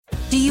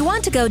Do you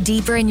want to go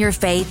deeper in your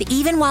faith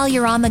even while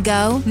you're on the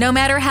go? No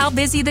matter how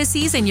busy the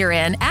season you're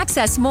in,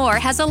 Access More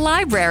has a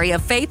library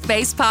of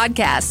faith-based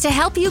podcasts to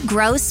help you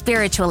grow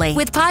spiritually.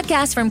 With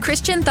podcasts from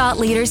Christian thought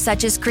leaders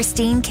such as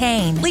Christine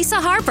Kane, Lisa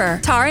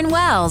Harper, Taryn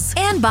Wells,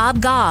 and Bob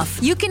Goff.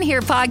 You can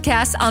hear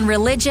podcasts on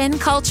religion,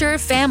 culture,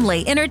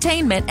 family,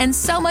 entertainment, and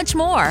so much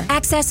more.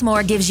 Access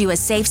More gives you a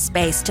safe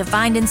space to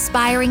find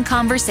inspiring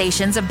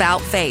conversations about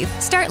faith.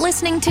 Start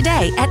listening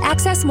today at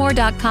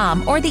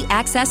accessmore.com or the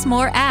Access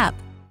More app.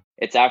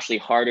 It's actually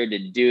harder to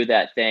do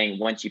that thing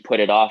once you put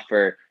it off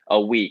for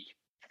a week,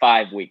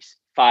 5 weeks,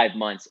 5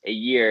 months, a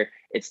year.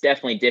 It's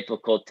definitely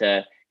difficult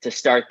to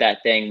start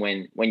that thing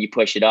when you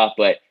push it off,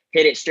 but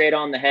hit it straight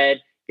on the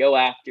head, go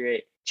after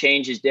it.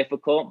 Change is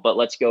difficult, but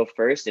let's go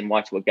first and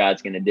watch what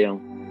God's going to do.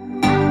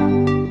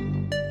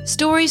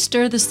 Stories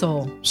stir the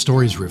soul.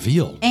 Stories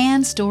reveal.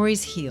 And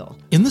stories heal.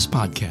 In this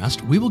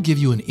podcast, we will give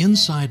you an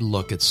inside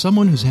look at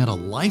someone who's had a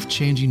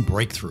life-changing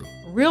breakthrough.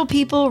 Real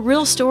people,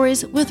 real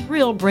stories with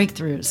real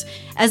breakthroughs.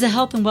 As a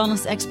health and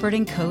wellness expert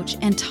and coach,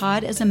 and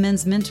Todd as a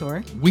men's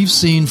mentor, we've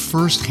seen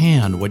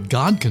firsthand what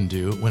God can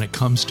do when it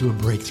comes to a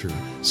breakthrough.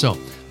 So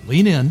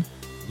lean in,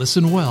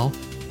 listen well.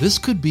 This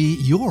could be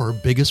your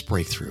biggest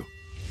breakthrough.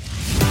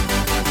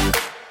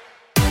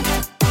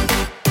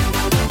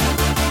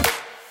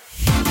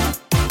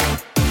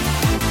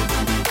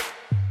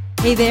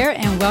 Hey there,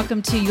 and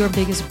welcome to Your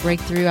Biggest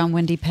Breakthrough. I'm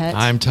Wendy Pett.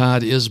 I'm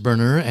Todd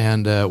Isberner,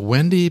 and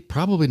Wendy,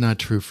 probably not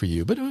true for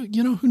you, but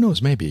who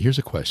knows, maybe. Here's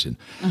a question.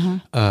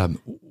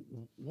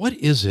 What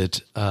is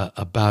it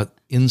about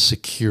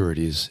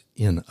insecurities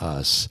in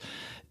us?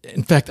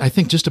 In fact, I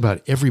think just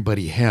about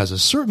everybody has a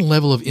certain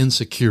level of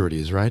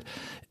insecurities, right?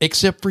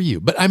 Except for you.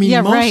 But I mean,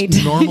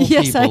 most normal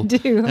yes,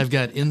 people have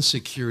got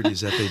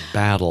insecurities that they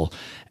battle.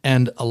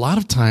 And a lot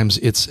of times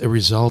it's a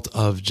result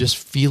of just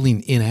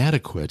feeling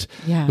inadequate,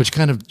 which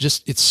kind of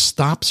it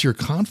stops your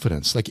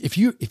confidence. Like if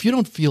you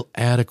don't feel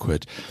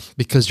adequate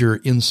because you're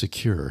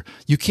insecure,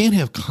 you can't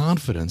have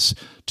confidence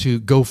to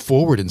go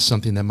forward in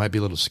something that might be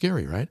a little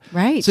scary, right?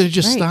 Right. So it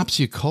just stops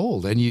you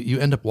cold, and you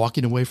end up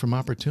walking away from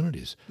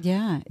opportunities.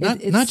 Yeah.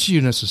 Not you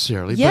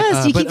necessarily. Yes,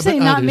 but, you keep saying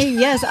but not me.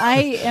 Yes,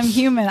 I am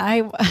human.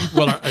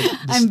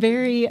 I'm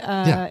very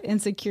Yeah.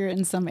 insecure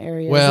in some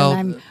areas, Well, and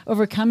I'm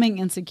overcoming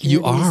insecurities.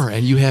 You are,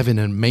 and you have in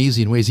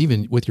amazing ways,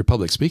 even with your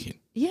public speaking.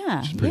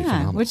 Yeah,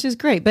 phenomenal. which is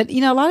great. But,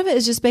 a lot of it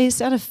is just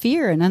based out of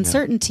fear and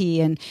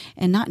uncertainty and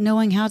not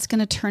knowing how it's going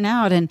to turn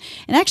out. And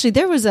actually,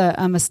 there was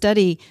a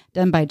study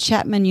done by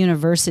Chapman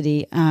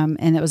University,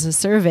 and it was a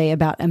survey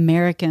about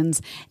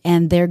Americans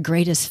and their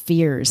greatest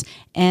fears.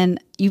 And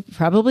you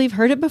probably have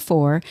heard it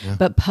before,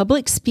 but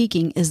public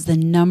speaking is the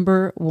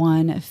number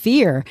one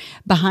fear.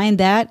 Behind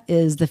that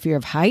is the fear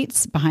of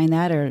heights. Behind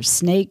that are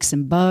snakes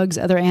and bugs,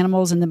 other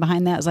animals. And then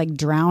behind that is like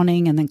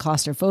drowning and then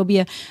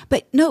claustrophobia.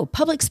 But no,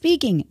 public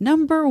speaking,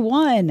 number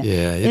one.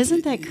 Yeah.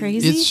 Isn't that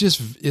crazy?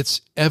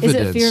 It's evidence.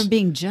 Is it fear of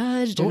being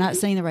judged or not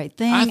saying the right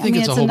thing? I think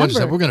it's a whole bunch of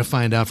stuff. number. We're going to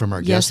find out from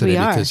our guest today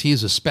because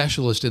he's a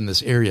specialist in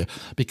this area,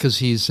 because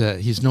he's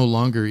no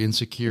longer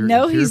insecure.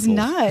 No, and he's fearful.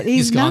 not.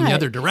 He's gone the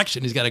other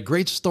direction. He's got a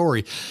great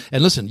story.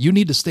 And listen, you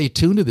need to stay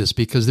tuned to this,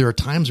 because there are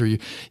times where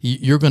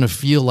you're going to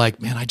feel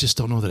like, man, I just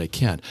don't know that I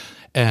can.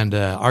 And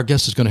our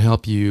guest is going to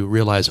help you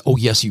realize, oh,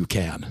 yes, you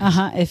can.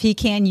 If he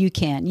can, you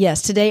can.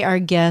 Yes, today our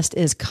guest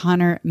is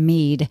Connor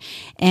Mead,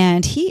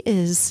 and he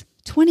is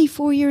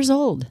 24 years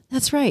old.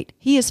 That's right.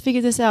 He has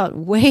figured this out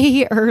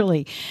way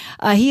early.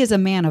 He is a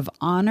man of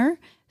honor,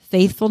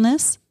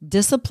 faithfulness,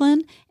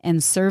 discipline,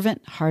 and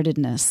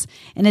servant-heartedness.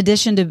 In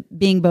addition to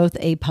being both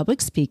a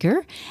public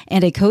speaker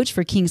and a coach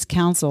for King's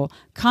Council,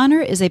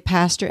 Connor is a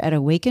pastor at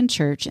Awaken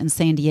Church in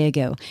San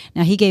Diego.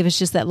 Now, he gave us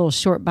just that little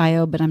short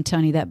bio, but I'm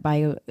telling you, that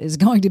bio is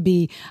going to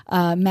be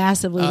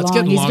massively long.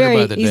 Getting longer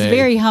by the day. He's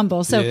very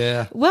humble.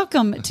 So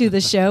welcome to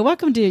the show.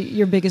 Welcome to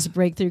Your Biggest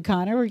Breakthrough,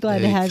 Connor. We're glad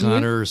to have you.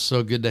 Connor,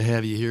 so good to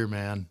have you here,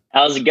 man.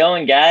 How's it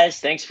going,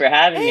 guys? Thanks for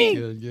having me.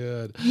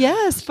 Good.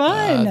 Yes,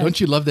 fun. Don't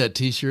you love that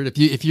T-shirt?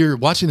 If you're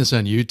watching this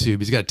on YouTube,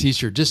 he's got a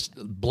T-shirt, just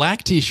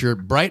black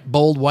T-shirt, bright,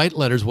 bold, white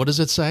letters. What does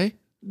it say?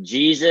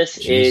 Jesus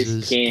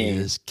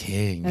is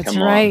King. That's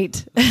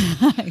right.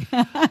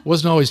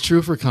 Wasn't always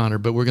true for Connor,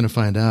 but we're going to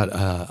find out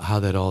how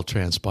that all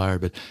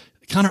transpired. But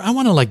Connor, I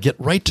want to get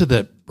right to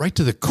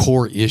the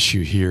core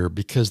issue here,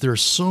 because there are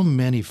so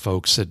many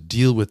folks that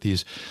deal with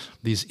these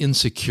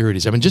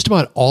insecurities. I mean, just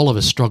about all of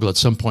us struggle at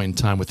some point in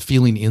time with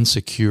feeling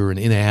insecure and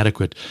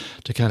inadequate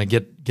to kind of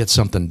get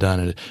something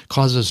done, and it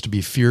causes us to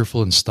be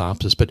fearful and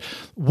stops us. But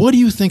what do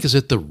you think is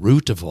at the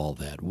root of all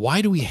that?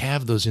 Why do we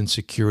have those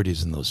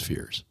insecurities and those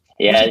fears?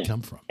 Where does it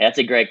come from? That's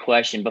a great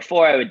question.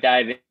 Before I would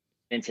dive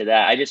into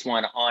that, I just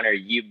want to honor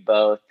you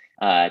both.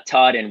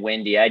 Todd and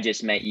Wendy, I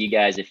just met you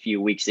guys a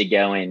few weeks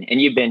ago, and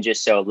you've been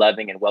just so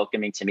loving and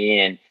welcoming to me,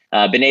 and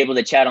been able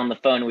to chat on the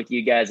phone with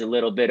you guys a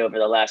little bit over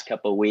the last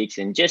couple of weeks,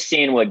 and just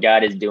seeing what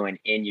God is doing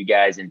in you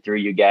guys and through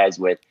you guys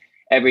with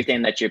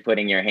everything that you're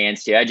putting your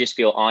hands to. I just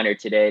feel honored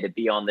today to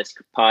be on this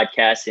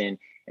podcast and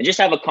just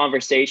have a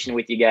conversation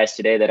with you guys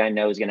today that I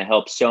know is going to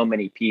help so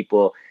many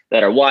people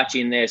that are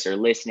watching this or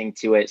listening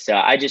to it. So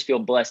I just feel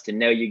blessed to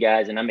know you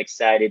guys, and I'm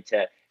excited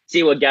to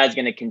see what God's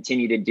going to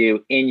continue to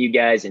do in you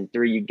guys and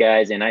through you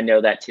guys. And I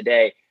know that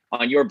today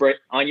on your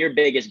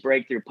Biggest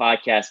Breakthrough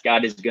podcast,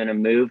 God is going to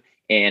move,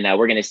 and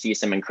we're going to see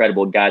some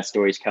incredible God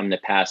stories come to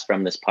pass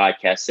from this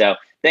podcast. So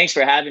thanks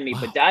for having me.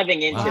 Wow. But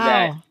diving into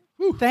that.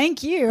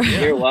 Thank you.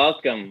 You're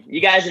welcome.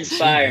 You guys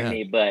inspire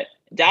me, but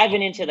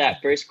diving into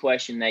that first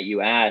question that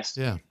you asked,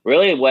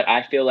 really what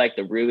I feel like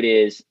the root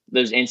is,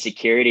 those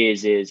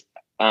insecurities is,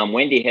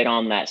 Wendy hit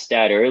on that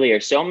stat earlier.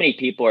 So many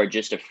people are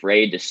just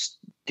afraid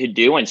to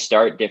do and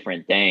start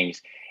different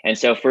things. And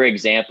so, for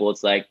example,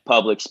 it's like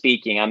public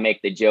speaking. I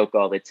make the joke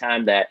all the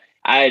time that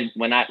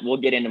we'll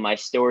get into my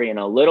story in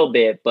a little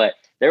bit, but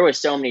there were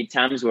so many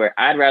times where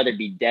I'd rather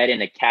be dead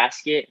in a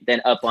casket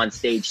than up on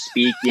stage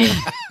speaking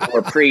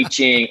or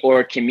preaching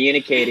or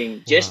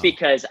communicating, just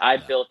because I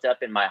built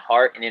up in my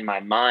heart and in my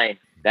mind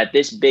that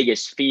this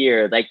biggest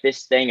fear, like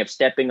this thing of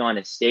stepping on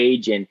a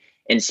stage and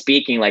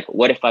speaking, like,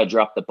 what if I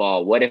drop the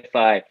ball? What if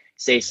I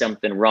say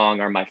something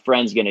wrong? Are my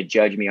friends going to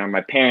judge me? Are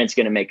my parents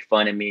going to make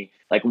fun of me?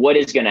 Like, what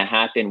is going to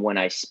happen when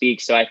I speak?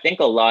 So I think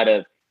a lot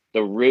of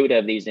the root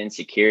of these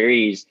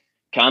insecurities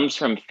comes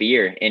from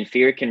fear, and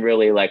fear can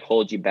really like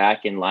hold you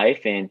back in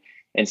life. And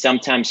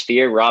sometimes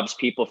fear robs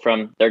people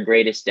from their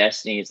greatest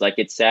destinies. Like,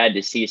 it's sad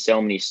to see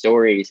so many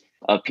stories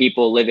of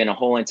people living a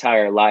whole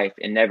entire life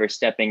and never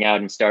stepping out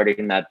and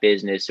starting that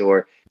business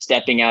or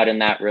stepping out in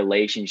that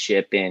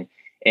relationship.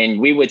 And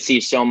we would see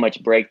so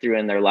much breakthrough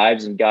in their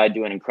lives and God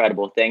doing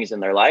incredible things in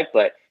their life,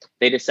 but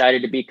they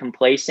decided to be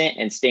complacent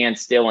and stand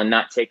still and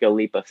not take a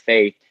leap of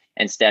faith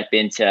and step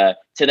into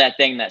that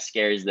thing that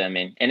scares them.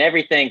 And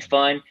everything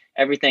fun,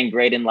 everything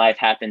great in life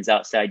happens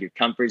outside your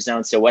comfort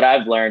zone. So what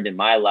I've learned in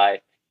my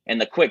life and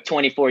the quick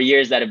 24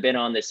 years that have been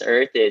on this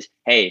earth is,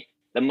 hey,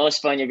 the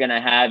most fun you're going to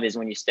have is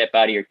when you step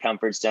out of your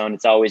comfort zone.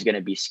 It's always going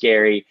to be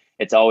scary.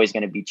 It's always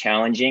going to be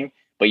challenging,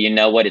 but you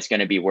know what? It's going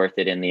to be worth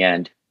it in the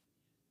end.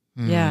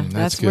 Yeah,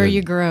 that's where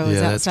you grow,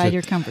 is outside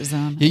your comfort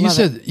zone.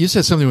 Yeah, you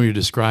said something when you're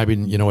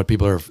describing, what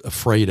people are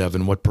afraid of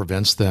and what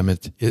prevents them.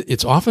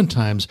 It's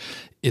oftentimes,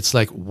 it's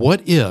like,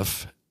 what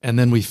if, and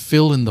then we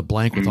fill in the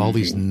blank with all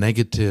these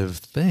negative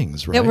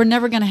things, right? That were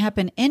never going to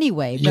happen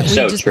anyway, but we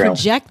just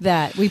project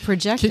that. We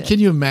project it. Can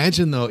you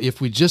imagine, though, if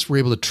we just were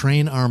able to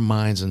train our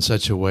minds in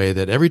such a way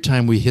that every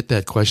time we hit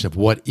that question of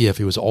what if,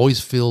 it was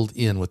always filled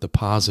in with the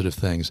positive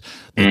things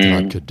that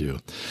God could do.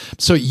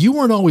 So you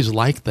weren't always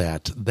like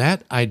that.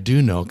 That I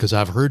do know, because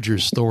I've heard your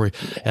story.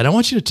 And I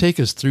want you to take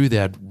us through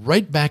that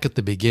right back at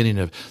the beginning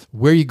of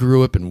where you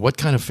grew up and what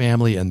kind of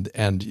family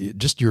and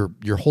just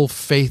your whole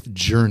faith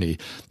journey,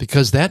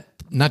 because that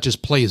not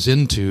just plays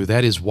into,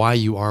 that is why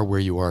you are where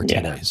you are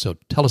today. So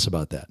tell us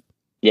about that.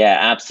 Yeah,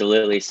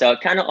 absolutely. So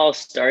it kind of all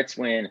starts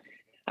when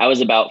I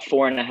was about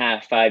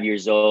 4.5, 5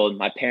 years old.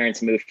 My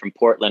parents moved from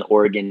Portland,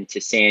 Oregon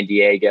to San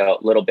Diego.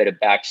 A little bit of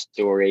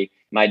backstory.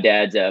 My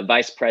dad's a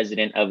vice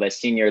president of a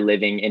senior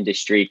living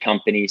industry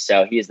company.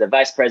 So he's the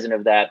vice president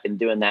of that, been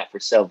doing that for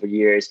several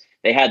years.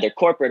 They had their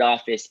corporate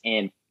office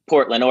in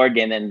Portland,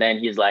 Oregon. And then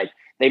he's like,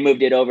 they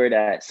moved it over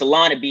to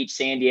Solana Beach,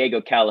 San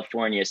Diego,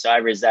 California. So I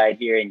reside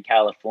here in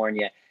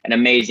California, an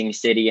amazing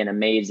city, an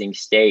amazing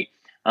state.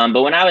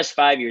 But when I was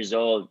 5 years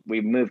old, we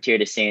moved here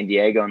to San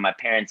Diego, and my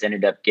parents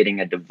ended up getting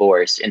a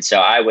divorce. And so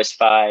I was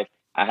 5.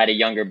 I had a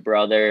younger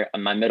brother.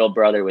 My middle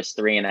brother was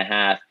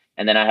 3.5.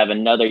 And then I have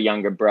another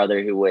younger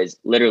brother who was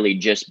literally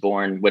just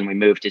born when we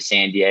moved to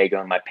San Diego,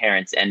 and my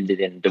parents ended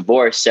in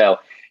divorce. So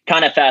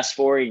kind of fast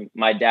forward,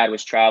 my dad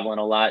was traveling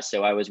a lot.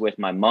 So I was with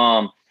my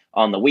mom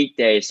on the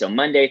weekdays. So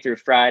Monday through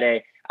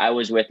Friday, I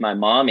was with my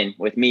mom, and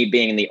with me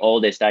being the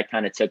oldest, I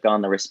kind of took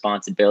on the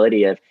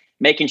responsibility of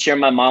making sure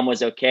my mom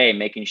was okay,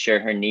 making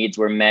sure her needs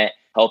were met,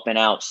 helping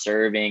out,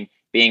 serving,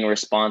 being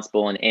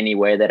responsible in any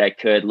way that I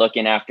could,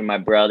 looking after my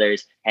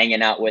brothers,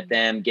 hanging out with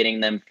them,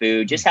 getting them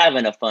food, just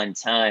having a fun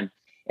time.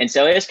 And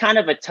so it was kind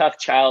of a tough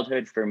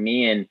childhood for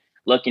me. And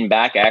looking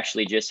back, I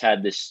actually just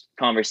had this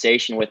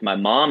conversation with my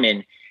mom,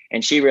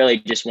 and she really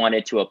just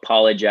wanted to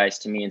apologize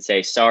to me and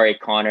say, sorry,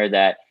 Connor,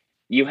 that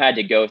you had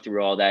to go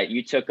through all that.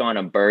 You took on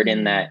a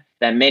burden that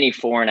many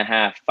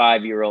 4.5,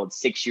 5-year-olds,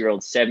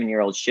 6-year-olds,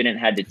 7-year-olds shouldn't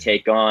have to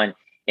take on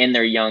in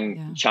their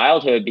young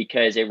childhood,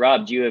 because it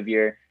robbed you of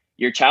your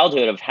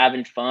childhood of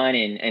having fun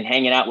and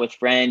hanging out with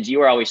friends. You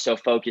were always so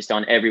focused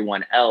on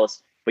everyone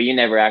else, but you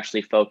never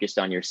actually focused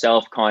on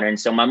yourself, Connor. And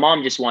so my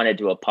mom just wanted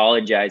to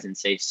apologize and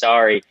say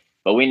sorry.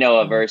 But we know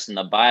a verse in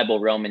the Bible,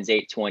 Romans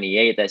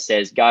 8:28, that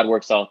says God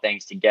works all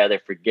things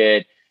together for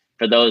good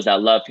for those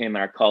that love him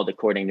and are called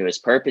according to his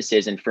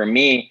purposes. And for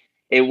me,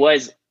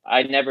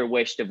 I never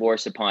wished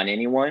divorce upon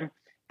anyone,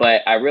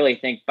 but I really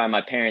think by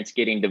my parents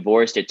getting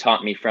divorced, it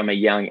taught me from a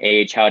young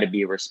age how to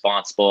be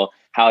responsible,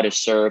 how to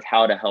serve,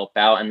 how to help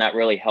out. And that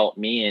really helped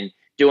me in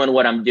doing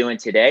what I'm doing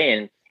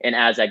today. And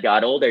as I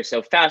got older,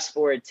 so fast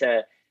forward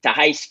to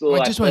high school.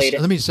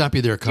 Let me stop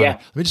you there, Connor.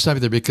 Let me just stop you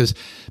there because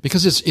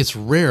it's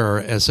rare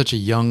as such a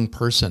young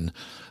person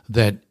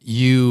that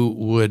you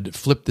would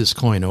flip this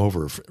coin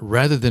over.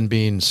 Rather than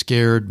being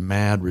scared,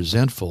 mad,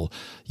 resentful,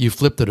 you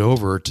flipped it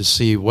over to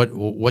see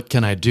what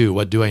can I do?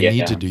 What do I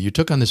need to do? You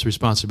took on this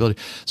responsibility.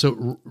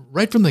 So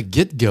right from the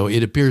get-go,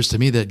 it appears to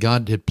me that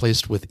God had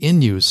placed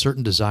within you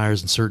certain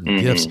desires and certain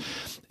gifts,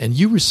 and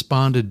you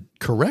responded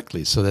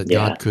correctly so that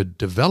God could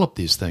develop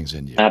these things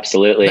in you.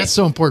 Absolutely. That's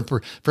so important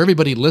for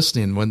everybody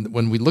listening.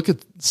 When we look at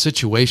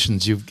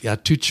situations, you've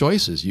got two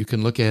choices. You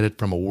can look at it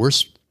from a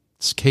worst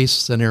case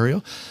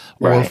scenario,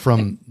 or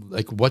from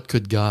like, what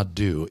could God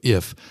do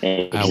if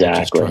I would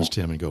just trust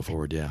Him and go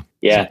forward? Yeah.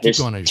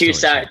 So there's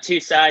two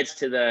sides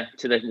to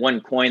the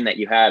one coin that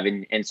you have,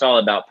 and it's all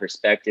about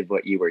perspective,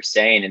 what you were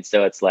saying. And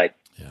so it's like,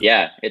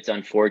 it's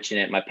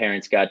unfortunate my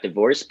parents got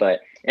divorced, but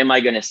am I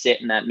going to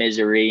sit in that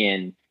misery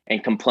and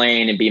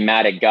complain and be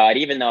mad at God?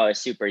 Even though I was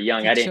super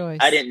young, I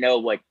didn't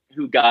know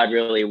who God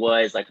really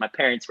was. Like, my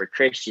parents were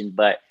Christians,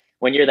 but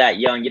when you're that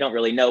young, you don't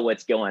really know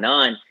what's going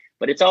on.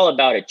 But it's all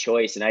about a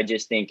choice. And I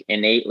just think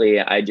innately,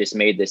 I just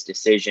made this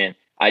decision.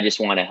 I just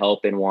want to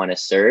help and want to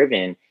serve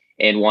and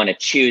want to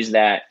choose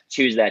that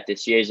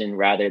decision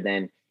rather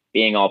than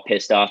being all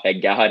pissed off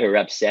at God or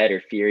upset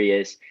or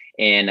furious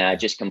and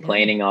just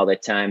complaining all the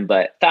time.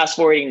 But fast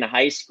forwarding to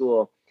high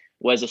school,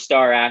 was a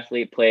star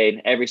athlete,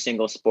 played every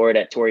single sport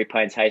at Torrey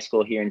Pines High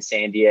School here in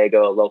San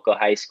Diego, a local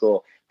high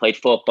school, played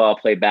football,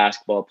 played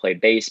basketball, played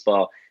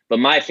baseball. But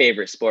my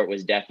favorite sport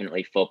was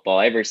definitely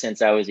football. Ever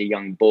since I was a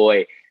young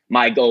boy,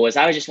 my goal was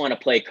I just want to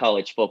play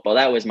college football.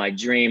 That was my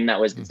dream.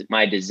 That was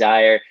my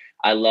desire.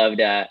 I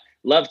loved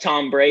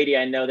Tom Brady.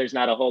 I know there's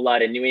not a whole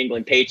lot of New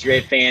England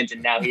Patriot fans,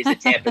 and now he's a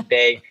Tampa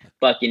Bay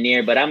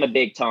Buccaneer, but I'm a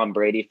big Tom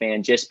Brady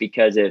fan just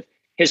because of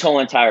his whole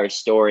entire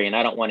story. And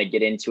I don't want to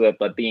get into it,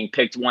 but being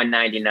picked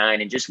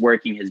 199 and just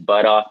working his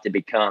butt off to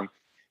become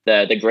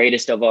the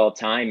greatest of all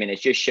time. And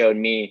it just showed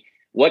me,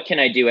 what can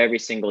I do every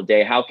single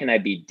day? How can I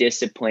be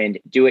disciplined,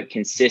 do it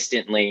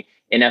consistently?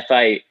 And if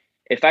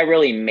I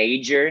really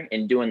major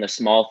in doing the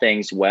small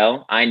things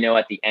well, I know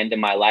at the end of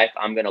my life,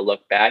 I'm going to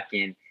look back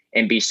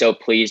and be so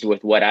pleased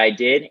with what I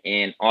did,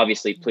 and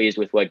obviously pleased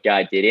with what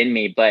God did in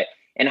me. But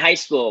in high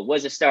school,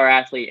 was a star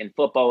athlete, and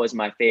football was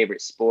my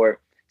favorite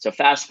sport. So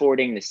fast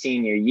forwarding the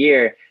senior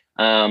year,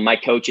 my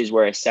coaches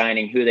were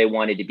assigning who they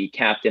wanted to be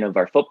captain of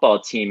our football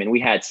team. And we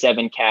had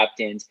 7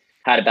 captains,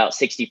 had about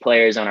 60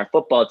 players on our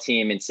football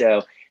team. And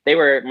so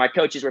my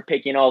coaches were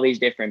picking all these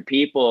different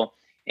people.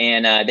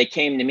 And they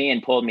came to me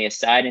and pulled me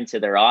aside into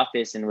their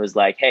office and was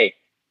like, "Hey,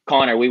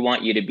 Connor, we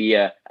want you to be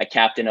a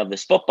captain of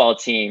this football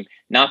team,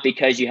 not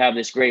because you have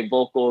this great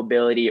vocal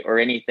ability or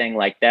anything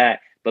like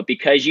that, but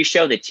because you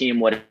show the team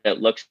what it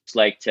looks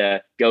like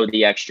to go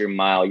the extra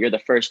mile. You're the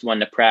first one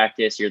to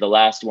practice. You're the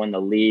last one to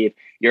leave.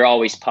 You're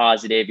always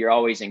positive. You're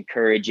always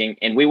encouraging.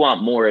 And we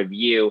want more of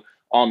you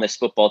on this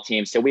football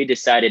team." So we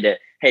decided to,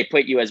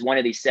 put you as one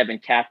of these 7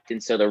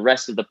 captains so the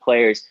rest of the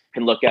players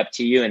can look up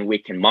to you and we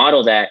can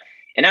model that.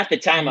 And at the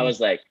time, I was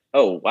like,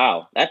 oh,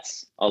 wow,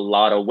 that's a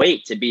lot of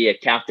weight to be a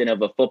captain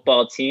of a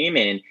football team.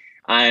 And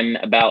I'm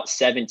about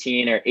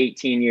 17 or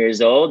 18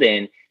 years old,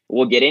 and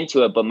we'll get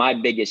into it. But my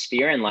biggest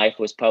fear in life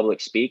was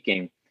public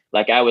speaking.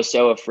 Like, I was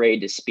so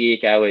afraid to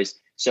speak. I was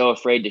so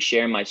afraid to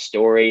share my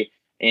story.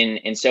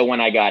 And so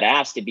when I got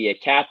asked to be a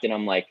captain,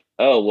 I'm like,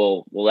 oh,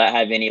 well, will that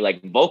have any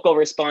vocal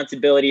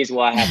responsibilities?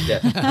 Will I have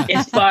to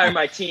inspire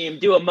my team,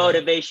 do a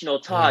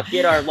motivational talk,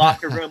 get our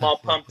locker room all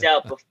pumped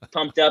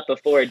up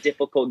before a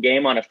difficult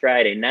game on a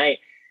Friday night?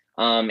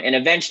 And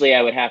eventually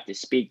I would have to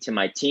speak to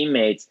my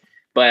teammates.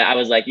 But I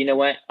was like, you know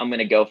what? I'm going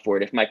to go for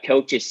it. If my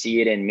coaches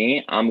see it in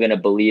me, I'm going to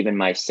believe in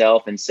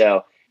myself. And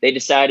so they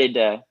decided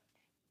to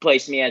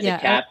place me as a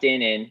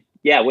captain. And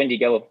Wendy,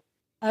 go.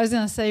 I was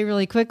going to say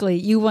really quickly,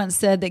 you once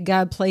said that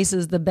God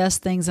places the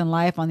best things in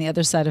life on the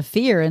other side of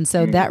fear. And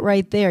so that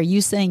right there,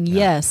 you saying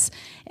yes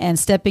and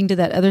stepping to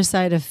that other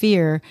side of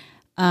fear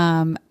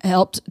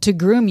helped to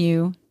groom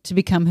you to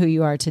become who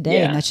you are today.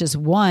 Yeah. And that's just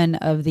one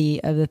of the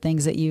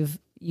things that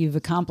you've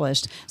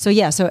accomplished. So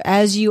so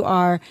as you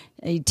are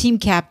a team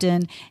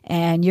captain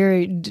and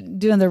you're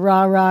doing the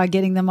rah-rah,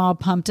 getting them all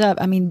pumped up,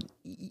 I mean,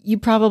 you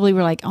probably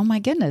were like, oh my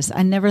goodness,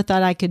 I never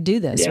thought I could do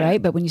this,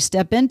 right? But when you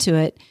step into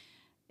it,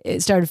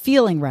 it started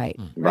feeling right?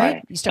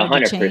 You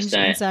started 100%. To change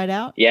inside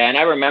out? Yeah, and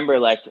I remember,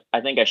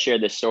 I think I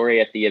shared this story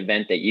at the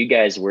event that you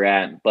guys were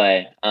at,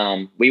 but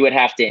we would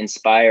have to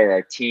inspire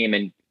our team,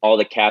 and all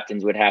the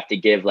captains would have to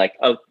give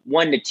a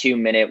 1 to 2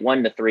 minute,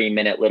 1 to 3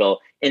 minute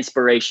little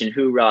inspiration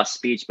hoorah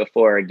speech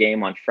before a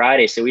game on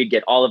Friday. So we'd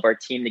get all of our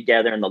team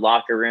together in the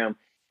locker room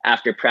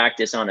after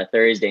practice on a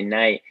Thursday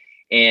night,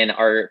 and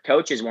our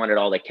coaches wanted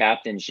all the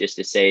captains just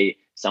to say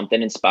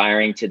something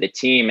inspiring to the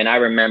team. And I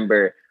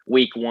remember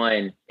week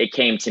 1, it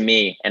came to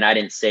me and I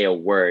didn't say a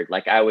word.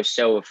 I was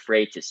so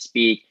afraid to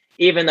speak,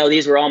 even though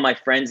these were all my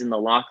friends in the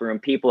locker room,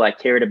 people I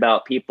cared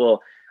about,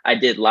 people I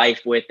did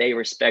life with. They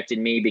respected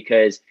me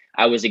because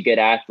I was a good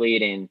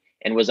athlete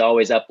and was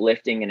always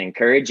uplifting and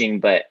encouraging.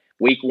 But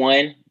week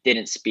 1,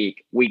 didn't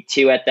speak. Week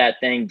 2 at that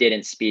thing,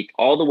 didn't speak.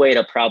 All the way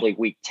to probably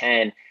week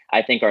 10,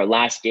 I think our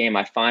last game,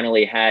 I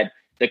finally had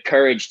the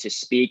courage to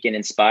speak and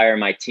inspire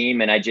my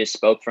team. And I just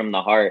spoke from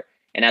the heart.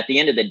 And at the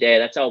end of the day,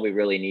 that's all we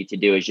really need to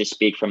do is just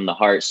speak from the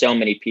heart. So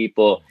many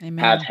people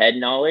have head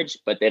knowledge,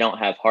 but they don't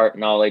have heart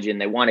knowledge, and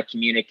they want to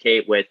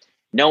communicate with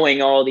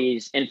knowing all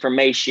these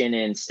information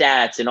and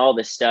stats and all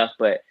this stuff.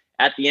 But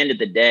at the end of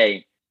the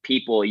day,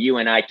 people, you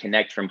and I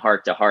connect from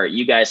heart to heart.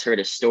 You guys heard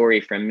a story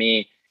from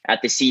me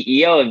at the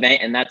CEO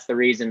event, and that's the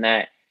reason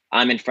that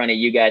I'm in front of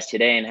you guys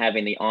today and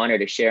having the honor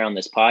to share on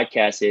this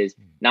podcast is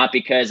not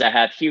because I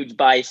have huge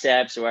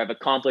biceps or I've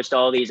accomplished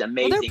all these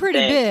amazing they're pretty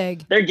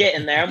things. big. They're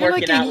getting there.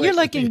 You're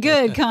looking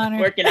good, Connor.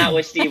 Working out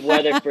with Steve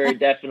Weatherford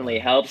definitely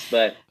helps,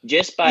 but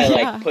just by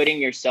like putting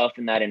yourself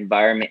in that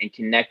environment and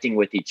connecting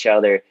with each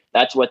other,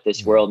 that's what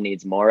this world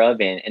needs more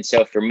of. And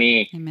so for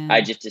me,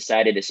 I just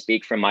decided to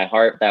speak from my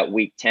heart that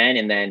week 10.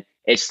 And then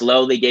it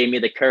slowly gave me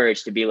the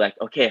courage to be like,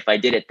 okay, if I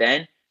did it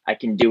then, I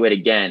can do it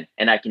again,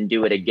 and I can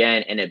do it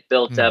again. And it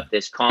built up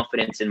this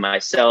confidence in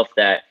myself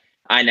that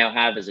I now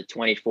have as a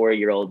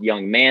 24-year-old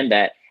young man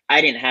that I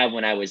didn't have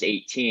when I was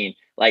 18.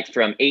 Like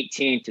from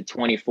 18 to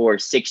 24,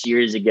 6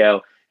 years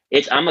ago,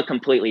 I'm a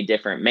completely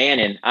different man,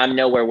 and I'm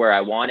nowhere where I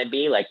want to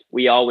be. Like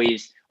we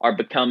always are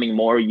becoming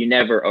more. You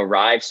never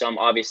arrive. So I'm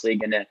obviously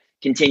going to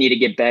continue to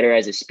get better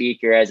as a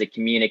speaker, as a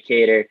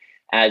communicator,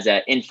 as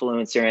an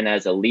influencer, and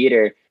as a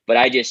leader. But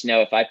I just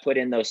know if I put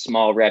in those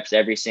small reps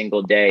every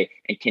single day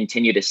and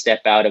continue to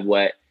step out of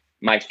what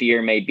my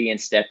fear may be and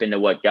step into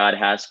what God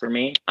has for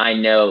me, I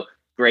know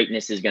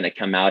greatness is going to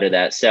come out of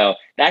that. So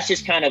that's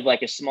just kind of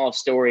like a small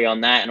story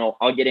on that. And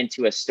I'll get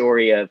into a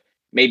story of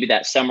maybe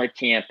that summer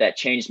camp that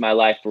changed my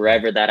life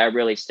forever, that I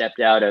really stepped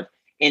out of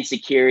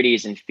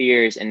insecurities and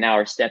fears and now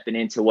are stepping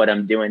into what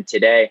I'm doing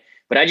today.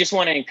 But I just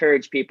want to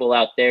encourage people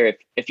out there,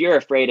 if you're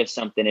afraid of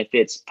something, if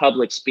it's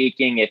public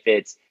speaking, if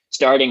it's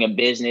starting a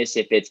business,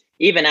 if it's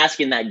even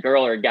asking that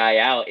girl or guy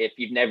out, if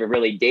you've never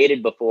really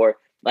dated before,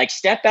 like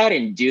step out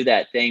and do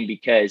that thing,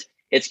 because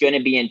it's going to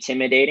be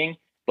intimidating.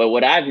 But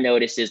what I've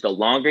noticed is the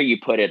longer you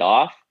put it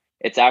off,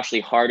 it's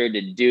actually harder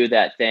to do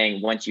that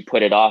thing once you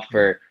put it off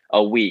for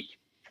a week,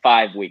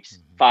 5 weeks,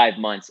 5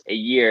 months, a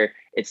year.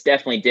 It's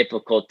definitely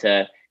difficult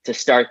to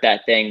start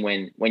that thing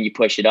when you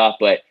push it off,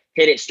 but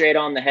hit it straight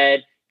on the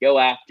head, go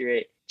after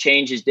it.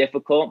 Change is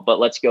difficult, but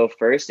let's go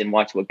first and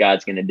watch what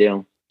God's going to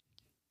do.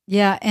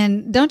 Yeah.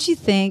 And don't you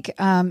think,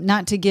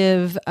 not to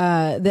give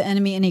the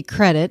enemy any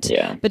credit,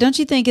 but don't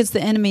you think it's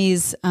the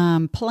enemy's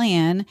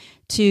plan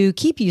to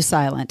keep you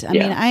silent? I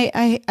mean,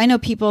 I know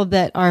people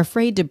that are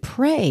afraid to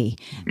pray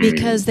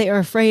because they are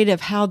afraid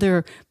of how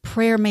their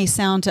prayer may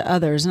sound to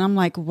others. And I'm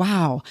like,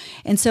 wow.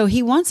 And so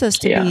he wants us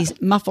to be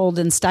muffled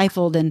and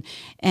stifled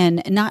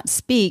and not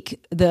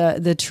speak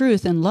the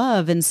truth and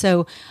love. And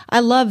so I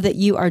love that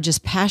you are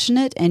just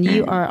passionate and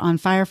you are on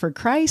fire for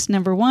Christ,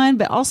 number one,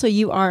 but also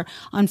you are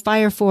on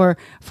fire for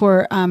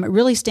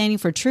really standing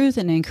for truth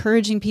and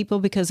encouraging people,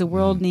 because the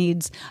world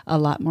needs a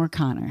lot more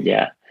Connor.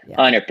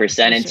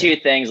 100%. And two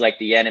things like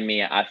the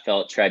enemy I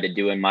felt tried to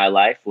do in my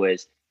life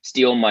was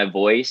steal my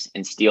voice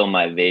and steal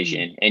my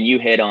vision. And you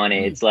hit on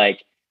it. It's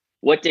like,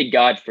 what did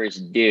God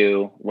first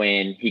do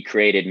when he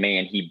created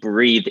man? He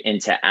breathed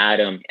into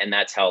Adam, and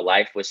that's how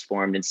life was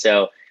formed. And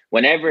so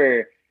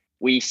whenever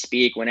we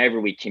speak, whenever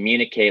we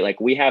communicate,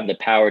 like we have the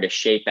power to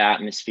shape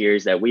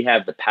atmospheres, that we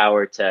have the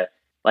power to,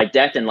 like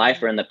death and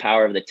life are in the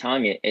power of the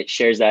tongue. It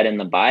shares that in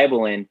the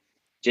Bible. And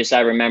just,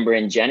 I remember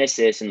in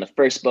Genesis, in the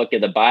first book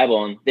of the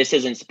Bible, and this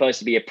isn't supposed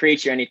to be a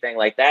preach or anything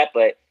like that,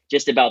 but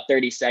just about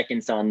 30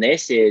 seconds on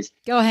this is,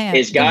 go ahead.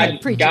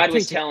 God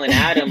was telling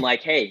Adam,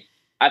 like, hey,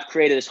 I've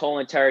created this whole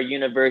entire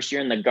universe.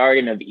 You're in the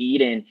Garden of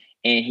Eden.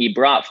 And he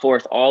brought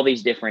forth all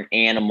these different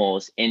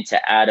animals into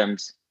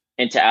Adam's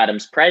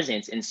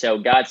presence. And so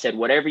God said,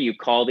 whatever you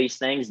call these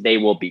things, they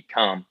will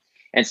become.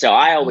 And so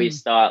I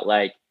always thought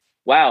like,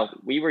 wow,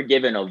 we were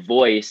given a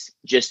voice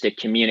just to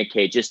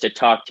communicate, just to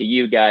talk to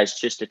you guys,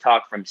 just to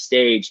talk from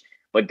stage.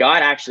 But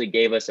God actually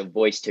gave us a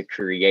voice to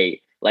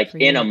create. Like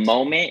in a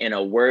moment, in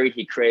a word,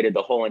 he created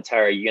the whole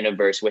entire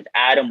universe. With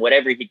Adam,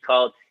 whatever he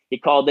called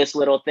this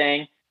little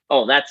thing,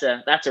 oh, that's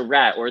a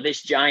rat, or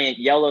this giant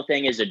yellow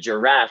thing is a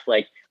giraffe.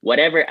 Like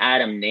whatever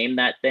Adam named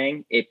that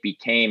thing, it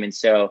became. And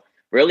so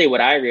really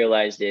what I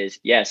realized is,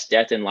 yes,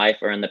 death and life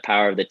are in the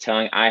power of the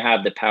tongue. I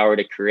have the power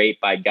to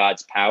create by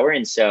God's power.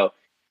 And so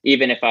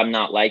even if I'm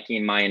not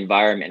liking my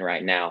environment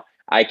right now,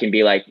 I can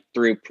be like,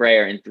 through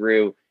prayer and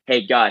through,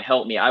 hey, God,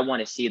 help me. I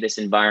want to see this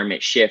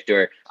environment shift.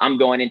 Or I'm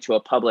going into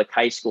a public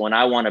high school and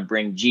I want to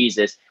bring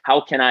Jesus.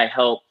 How can I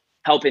help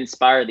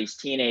inspire these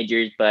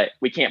teenagers? But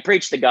we can't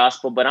preach the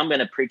gospel, but I'm going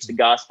to preach the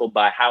gospel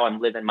by how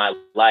I'm living my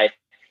life.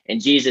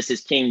 And Jesus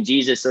is king.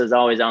 Jesus is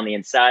always on the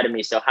inside of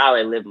me. So how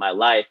I live my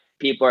life,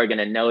 people are going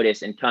to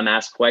notice and come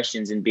ask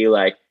questions and be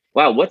like,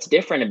 wow, what's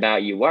different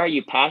about you? Why are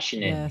you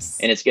passionate? Yes.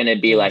 And it's going to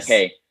be like,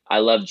 hey, I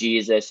love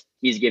Jesus.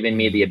 He's given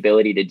me the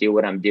ability to do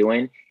what I'm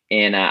doing.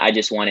 And I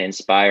just want to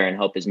inspire and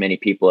help as many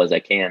people as I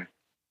can.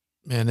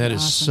 Man, that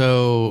is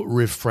so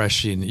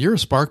refreshing. You're a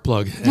spark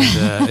plug,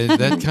 and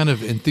that kind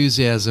of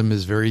enthusiasm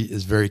is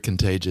very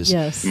contagious.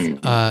 Yes.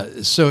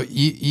 So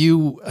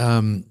you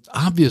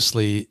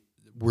obviously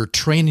were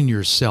training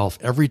yourself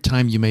every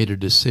time you made a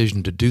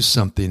decision to do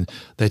something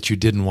that you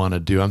didn't want to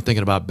do. I'm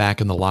thinking about back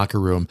in the locker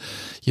room.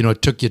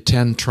 It took you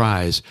 10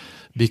 tries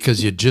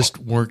because you just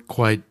weren't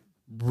quite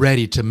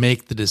ready to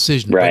make the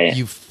decision. Right. But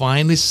you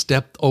finally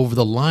stepped over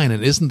the line.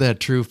 And isn't that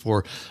true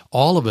for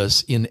all of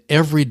us in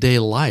everyday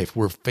life?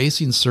 We're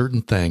facing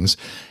certain things.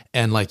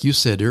 And like you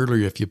said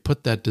earlier, if you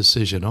put that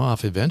decision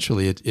off,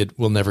 eventually it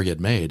will never get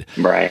made.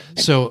 Right.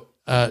 So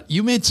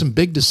you made some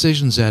big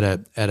decisions at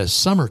a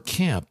summer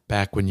camp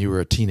back when you were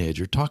a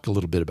teenager. Talk a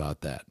little bit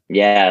about that.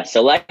 Yeah.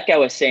 So like I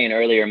was saying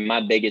earlier, my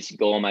biggest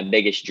goal, my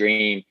biggest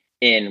dream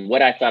in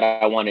what I thought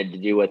I wanted to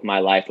do with my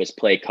life was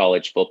play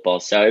college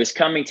football. So it was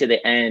coming to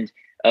the end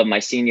of my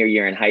senior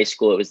year in high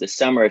school. It was the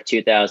summer of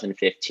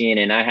 2015.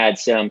 And I had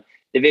some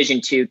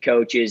Division II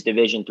coaches,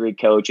 Division III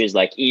coaches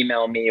like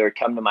email me or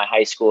come to my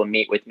high school and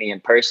meet with me in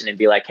person and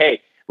be like,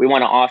 hey, we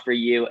want to offer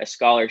you a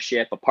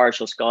scholarship, a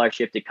partial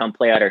scholarship to come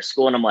play at our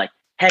school. And I'm like,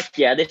 heck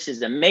yeah, this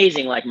is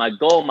amazing. Like my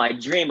goal, my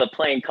dream of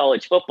playing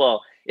college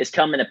football is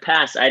coming to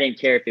pass. I didn't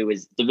care if it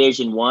was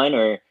Division I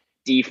or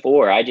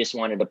D4. I just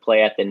wanted to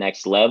play at the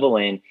next level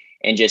and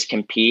just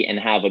compete and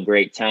have a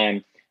great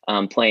time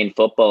playing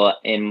football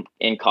in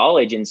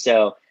college. And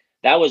so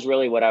that was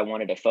really what I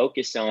wanted to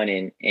focus on.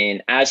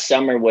 And as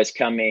summer was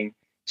coming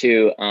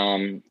to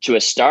a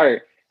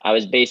start, I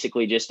was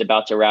basically just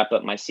about to wrap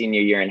up my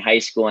senior year in high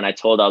school. And I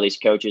told all these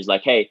coaches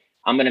like, hey,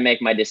 I'm going to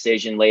make my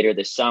decision later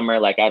this summer.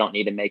 Like, I don't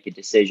need to make a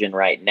decision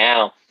right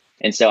now.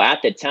 And so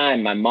at the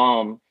time, my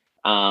mom,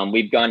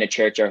 we've gone to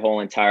church our whole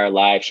entire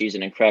life. She's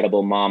an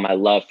incredible mom. I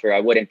love her. I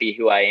wouldn't be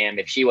who I am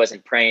if she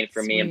wasn't praying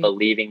for me and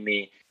believing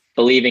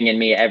in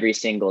me every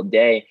single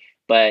day.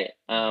 But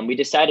we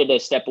decided to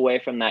step away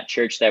from that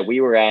church that we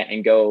were at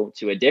and go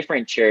to a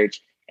different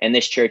church. And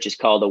this church is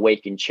called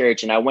Awaken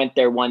Church. And I went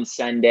there one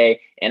Sunday,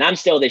 and I'm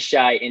still the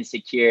shy,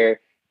 insecure,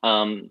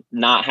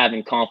 not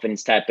having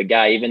confidence type of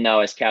guy. Even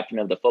though as captain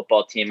of the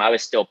football team, I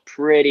was still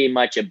pretty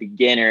much a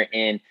beginner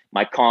in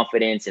my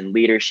confidence and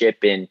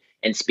leadership and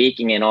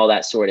speaking and all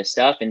that sort of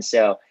stuff. And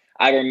so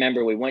I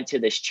remember we went to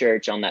this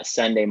church on that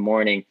Sunday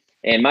morning,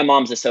 and my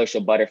mom's a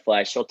social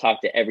butterfly. She'll talk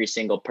to every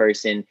single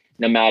person,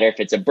 no matter if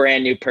it's a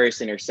brand new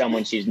person or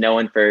someone she's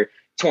known for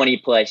 20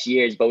 plus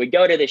years. But we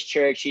go to this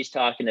church, she's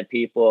talking to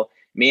people.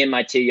 Me and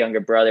my two younger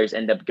brothers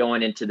end up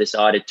going into this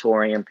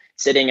auditorium,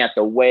 sitting at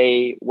the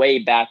way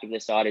back of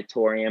this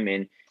auditorium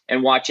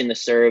and watching the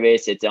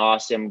service. It's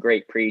awesome.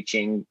 Great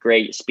preaching,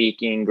 great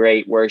speaking,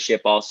 great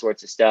worship, all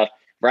sorts of stuff.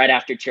 Right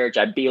after church,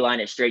 I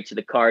beeline it straight to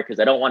the car because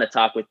I don't want to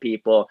talk with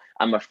people.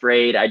 I'm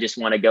afraid. I just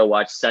want to go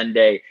watch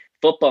Sunday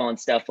football and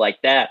stuff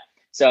like that.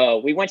 So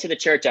we went to the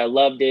church. I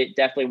loved it.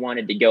 Definitely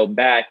wanted to go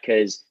back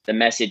because the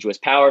message was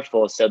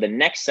powerful. So the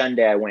next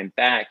Sunday I went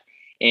back.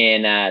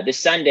 And this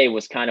Sunday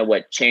was kind of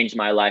what changed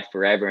my life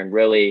forever and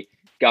really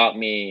got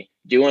me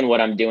doing what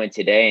I'm doing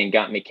today and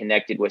got me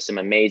connected with some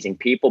amazing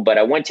people. But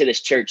I went to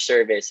this church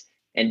service,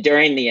 and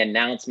during the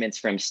announcements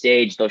from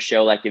stage, they'll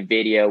show like a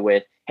video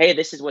with, hey,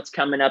 this is what's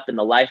coming up in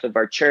the life of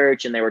our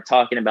church. And they were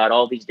talking about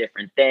all these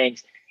different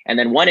things. And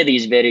then one of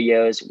these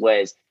videos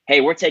was,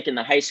 hey, we're taking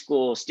the high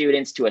school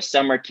students to a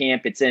summer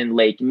camp. It's in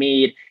Lake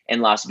Mead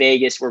in Las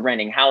Vegas. We're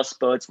renting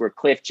houseboats. We're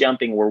cliff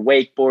jumping. We're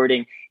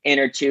wakeboarding,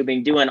 inner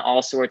tubing, doing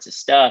all sorts of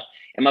stuff.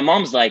 And my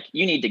mom's like,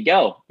 you need to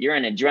go. You're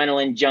an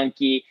adrenaline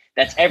junkie.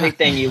 That's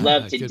everything you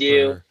love to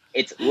do.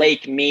 It's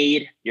Lake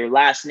Mead. Your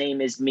last name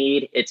is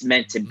Mead. It's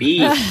meant to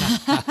be.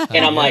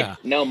 And I'm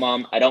like, no,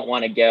 Mom, I don't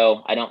want to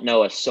go. I don't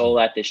know a soul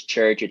at this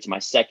church. It's my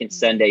second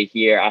Sunday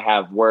here. I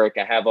have work.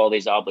 I have all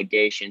these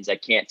obligations. I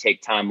can't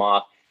take time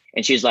off.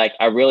 And she's like,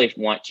 I really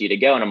want you to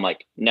go. And I'm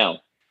like, no.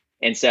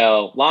 And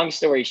so long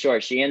story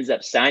short, she ends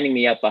up signing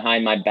me up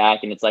behind my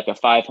back, and it's like a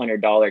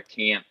 $500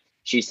 camp.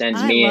 She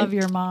sends me. I love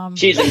your mom.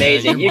 She's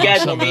amazing. You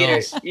guys will meet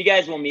her. You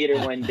guys will meet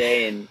her one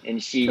day,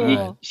 and she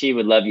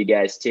would love you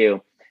guys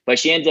too. But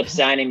she ends up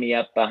signing me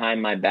up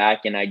behind my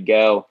back, and I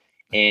go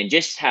and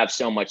just have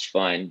so much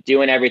fun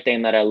doing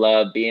everything that I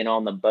love, being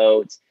on the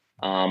boats,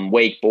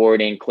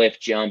 wakeboarding,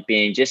 cliff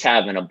jumping, just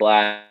having a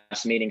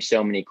blast, meeting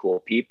so many cool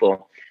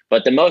people.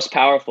 But the most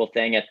powerful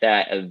thing at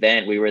that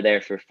event, we were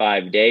there for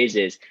 5 days,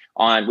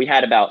 we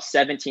had about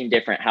 17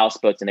 different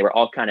houseboats, and they were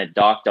all kind of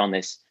docked on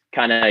this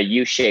kind of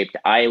U-shaped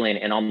island.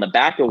 And on the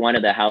back of one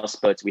of the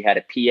houseboats, we had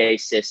a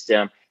PA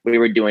system. We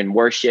were doing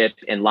worship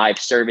and live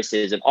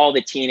services of all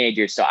the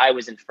teenagers. So I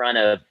was in front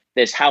of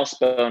this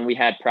houseboat, and we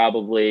had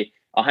probably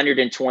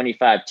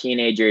 125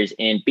 teenagers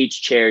in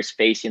beach chairs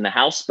facing the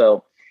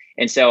houseboat.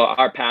 And so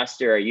our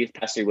youth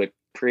pastor would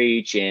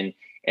preach, and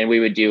we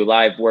would do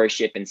live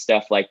worship and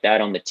stuff like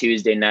that on the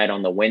Tuesday night,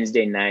 on the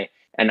Wednesday night,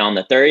 and on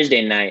the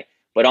Thursday night.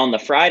 But on the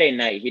Friday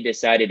night, he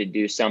decided to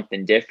do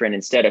something different.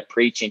 Instead of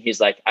preaching,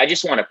 he's like, I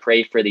just want to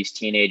pray for these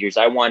teenagers.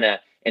 I want to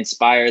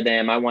inspire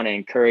them. I want to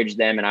encourage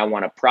them, and I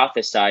want to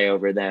prophesy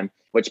over them,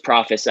 which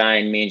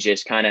prophesying means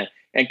just kind of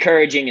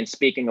encouraging and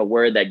speaking a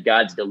word that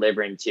God's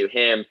delivering to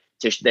him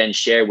to then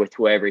share with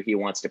whoever he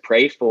wants to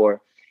pray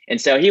for. And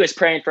so he was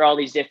praying for all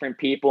these different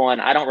people. And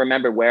I don't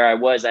remember where I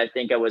was. I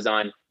think I was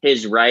on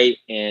his right,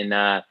 and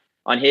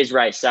on his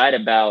right side,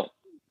 about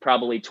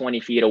probably 20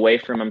 feet away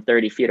from him,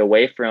 30 feet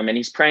away from him, and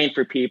he's praying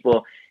for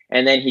people.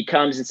 And then he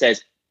comes and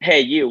says, "Hey,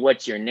 you,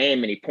 what's your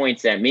name?" And he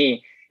points at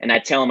me, and I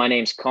tell him my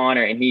name's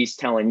Connor, and he's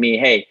telling me,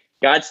 "Hey,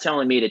 God's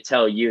telling me to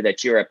tell you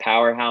that you're a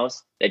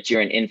powerhouse, that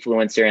you're an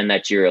influencer, and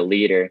that you're a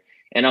leader."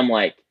 And I'm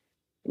like,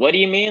 "What do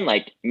you mean?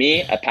 Like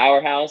me, a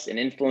powerhouse, an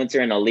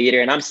influencer, and a leader?"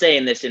 And I'm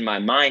saying this in my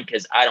mind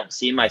because I don't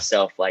see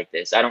myself like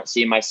this. I don't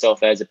see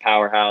myself as a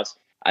powerhouse.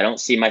 I don't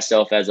see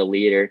myself as a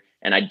leader.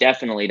 And I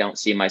definitely don't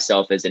see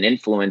myself as an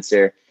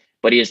influencer.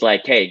 But he's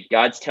like, "Hey,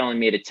 God's telling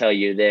me to tell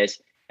you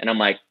this." And I'm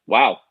like,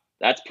 wow,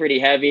 that's pretty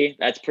heavy.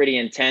 That's pretty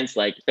intense.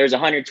 Like there's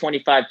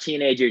 125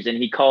 teenagers and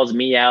he calls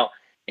me out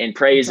and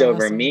prays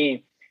over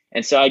me.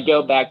 And so I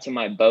go back to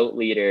my boat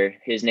leader.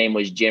 His name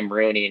was Jim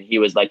Rooney, and he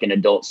was like an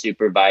adult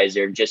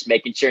supervisor, just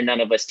making sure none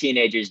of us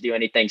teenagers do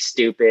anything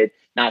stupid,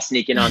 not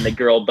sneaking on the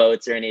girl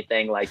boats or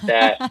anything like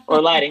that,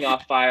 or lighting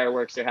off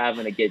fireworks or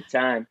having a good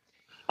time.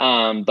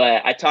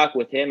 But I talked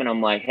with him and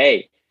I'm like,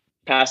 "Hey,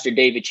 Pastor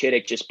David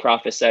Chittick just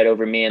prophesied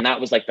over me." And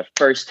that was like the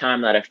first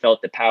time that I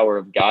felt the power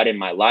of God in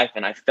my life.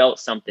 And I felt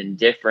something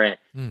different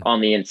on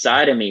the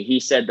inside of me.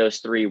 He said those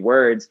 3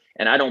 words,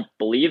 and I don't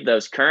believe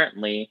those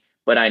currently,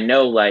 but I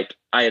know like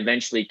I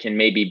eventually can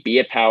maybe be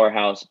a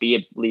powerhouse, be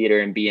a leader,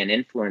 and be an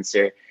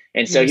influencer.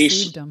 And so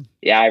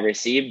I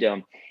received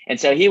them. And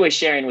so he was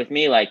sharing with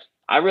me, like,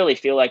 "I really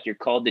feel like you're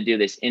called to do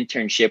this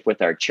internship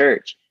with our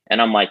church."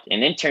 And I'm like,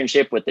 "An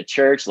internship with the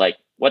church? Like,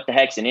 what the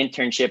heck's an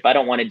internship? I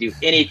don't want to do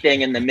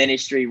anything in the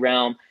ministry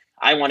realm.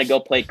 I want to go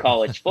play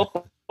college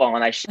football."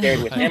 And I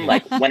shared with him,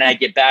 like, when I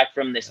get back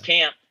from this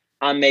camp,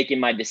 I'm making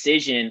my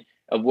decision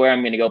of where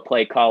I'm going to go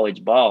play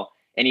college ball.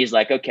 And he's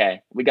like, "Okay,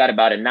 we got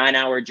about a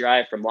 9-hour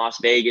drive from Las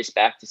Vegas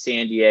back to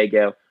San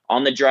Diego.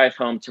 On the drive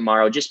home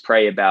tomorrow, just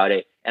pray about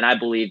it. And I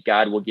believe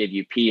God will give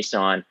you peace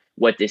on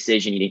what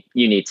decision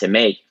you need to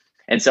make."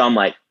 And so I'm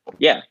like,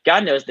 yeah,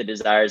 God knows the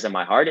desires of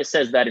my heart. It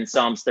says that in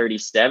Psalms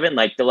 37,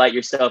 like, delight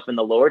yourself in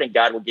the Lord and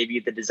God will give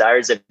you the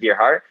desires of your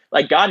heart.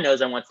 Like, God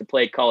knows I want to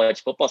play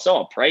college football, so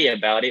I'll pray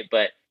about it,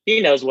 but he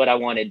knows what I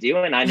want to do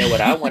and I know what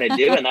I want to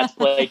do, and that's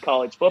play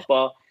college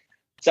football.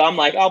 So I'm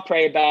like, I'll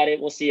pray about it.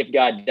 We'll see if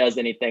God does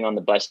anything on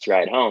the bus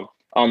ride home.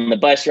 On the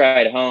bus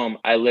ride home,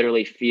 I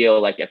literally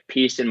feel like a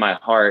peace in my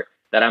heart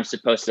that I'm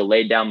supposed to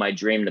lay down my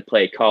dream to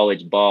play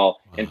college ball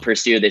and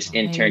pursue this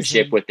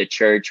internship with the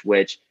church,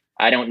 which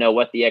I don't know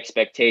what the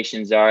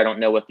expectations are. I don't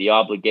know what the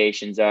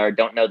obligations are.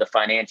 Don't know the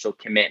financial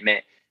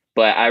commitment,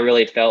 but I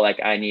really felt like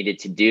I needed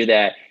to do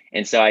that.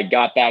 And so I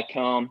got back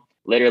home.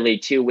 Literally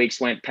 2 weeks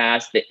went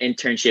past. The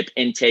internship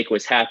intake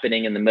was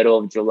happening in the middle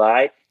of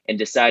July, and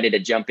decided to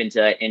jump into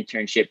that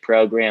internship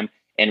program.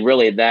 And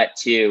really that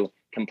too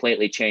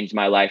completely changed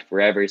my life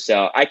forever.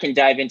 So I can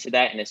dive into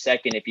that in a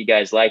second if you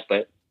guys like,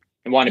 but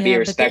I want to be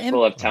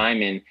respectful of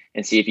time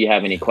and see if you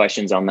have any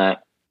questions on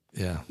that.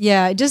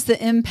 Yeah, just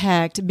the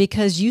impact,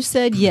 because you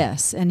said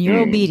yes and your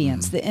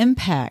obedience, the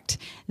impact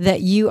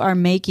that you are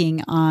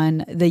making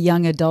on the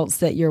young adults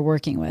that you're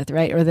working with,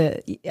 right?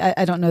 Or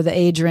I don't know the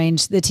age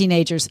range, the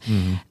teenagers.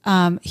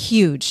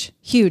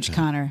 Huge,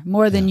 Connor,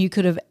 more than you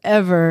could have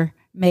ever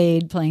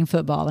made playing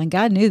football. And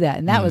God knew that.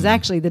 And that was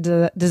actually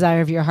the desire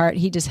of your heart.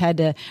 He just had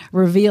to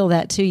reveal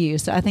that to you.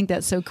 So I think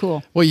that's so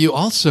cool. Well,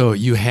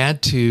 you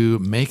had to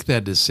make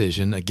that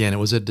decision. Again, it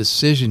was a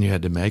decision you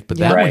had to make, but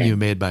that one you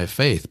made by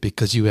faith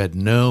because you had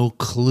no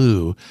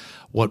clue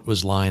what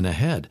was lying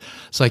ahead.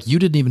 It's like you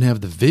didn't even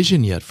have the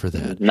vision yet for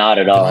that. Not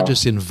at all. God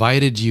just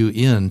invited you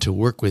in to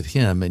work with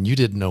him, and you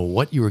didn't know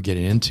what you were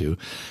getting into.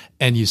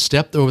 And you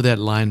stepped over that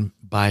line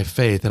by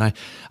faith. And I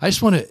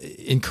just want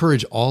to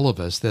encourage all of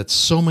us that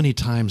so many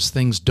times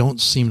things don't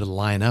seem to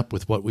line up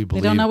with what we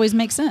believe. They don't always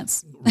make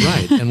sense.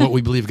 Right. And what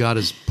we believe God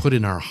has put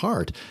in our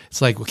heart.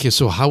 It's like, okay,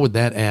 so how would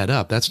that add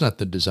up? That's not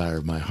the desire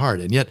of my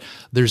heart. And yet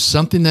there's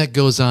something that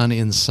goes on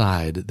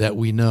inside that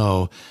we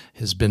know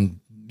has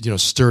been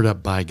stirred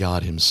up by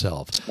God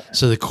himself.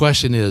 So the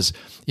question is,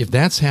 if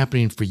that's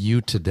happening for you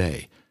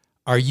today,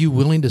 are you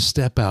willing to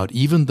step out,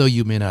 even though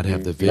you may not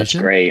have the vision? That's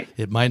great.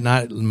 It might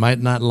not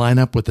line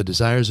up with the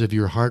desires of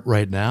your heart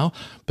right now,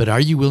 but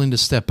are you willing to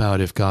step out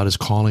if God is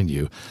calling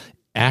you?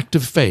 Act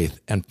of faith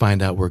and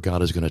find out where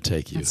God is going to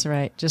take you. That's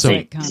right. Just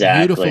like Connor.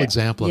 Exactly. Beautiful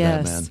example of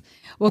that, man.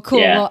 Well,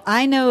 cool. Yeah. Well,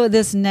 I know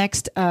this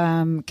next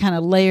kind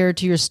of layer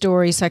to your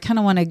story, so I kind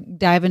of want to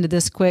dive into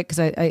this quick because,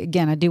 I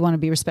do want to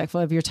be respectful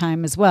of your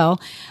time as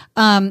well.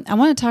 I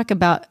want to talk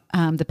about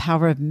the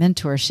power of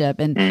mentorship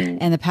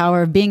and the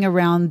power of being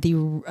around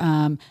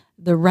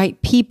the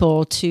right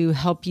people to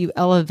help you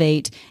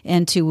elevate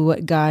into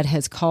what God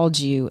has called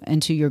you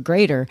into your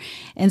greater.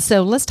 And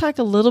so let's talk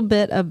a little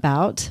bit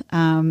about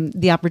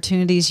the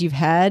opportunities you've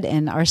had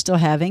and are still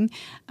having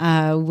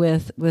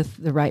with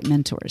the right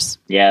mentors.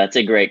 Yeah, that's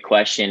a great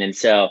question. And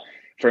so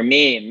for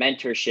me,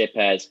 mentorship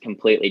has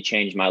completely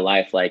changed my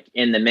life. Like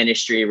in the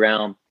ministry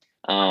realm,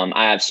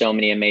 I have so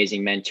many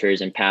amazing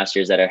mentors and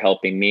pastors that are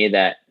helping me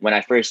that when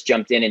I first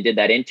jumped in and did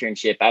that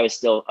internship, I was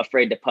still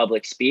afraid to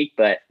public speak,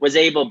 but was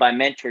able by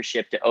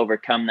mentorship to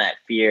overcome that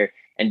fear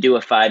and do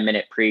a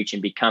 5-minute preach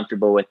and be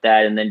comfortable with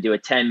that. And then do a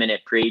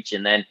 10-minute preach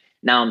and then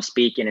now I'm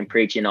speaking and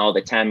preaching all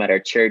the time at our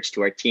church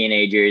to our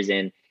teenagers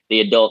and the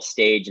adult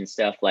stage and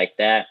stuff like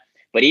that.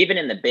 But even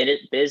in the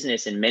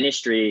business and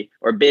ministry,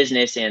 or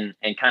business and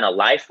kind of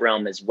life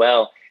realm as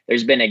well,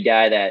 there's been a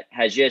guy that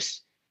has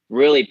just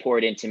really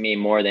poured into me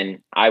more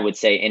than I would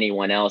say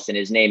anyone else. And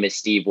his name is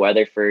Steve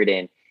Weatherford.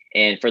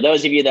 And for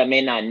those of you that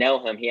may not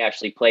know him, he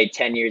actually played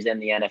 10 years in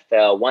the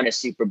NFL, won a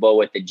Super Bowl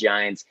with the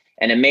Giants,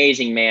 an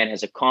amazing man,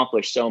 has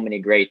accomplished so many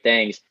great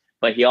things,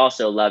 but he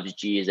also loves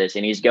Jesus,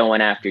 and he's going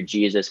after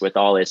Jesus with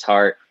all his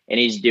heart. And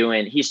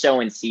he's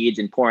sowing seeds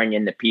and pouring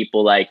into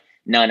people like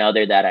none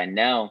other that I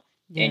know.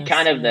 Yes, and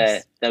kind of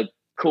the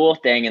cool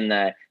thing and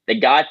the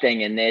God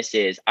thing in this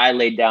is I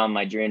laid down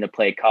my dream to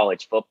play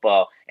college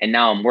football, and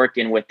now I'm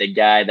working with the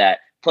guy that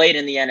played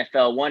in the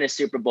NFL, won a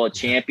Super Bowl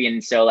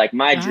champion. So like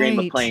my dream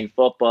of playing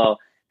football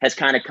has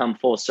kind of come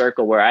full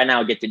circle, where I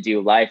now get to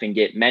do life and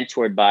get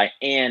mentored by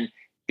and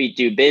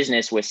do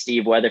business with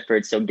Steve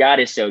Weatherford. So God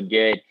is so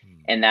good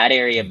in that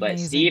area. But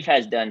Steve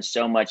has done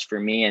so much for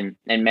me and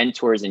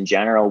mentors in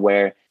general,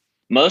 where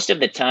most of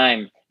the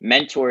time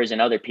mentors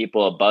and other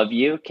people above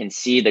you can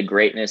see the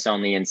greatness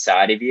on the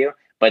inside of you,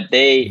 but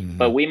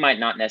we might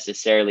not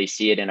necessarily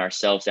see it in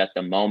ourselves at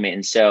the moment.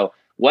 And so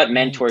what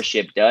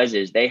mentorship does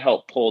is they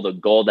help pull the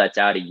gold that's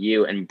out of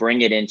you and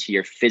bring it into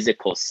your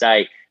physical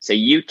sight so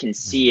you can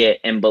see it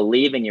and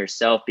believe in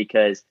yourself,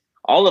 because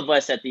all of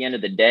us at the end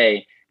of the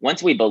day,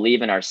 once we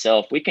believe in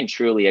ourselves, we can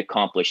truly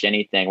accomplish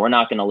anything. We're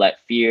not going to let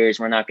fears,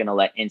 we're not going to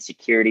let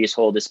insecurities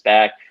hold us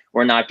back.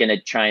 We're not going to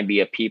try and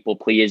be a people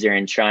pleaser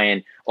and try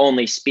and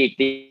only speak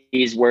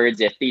these words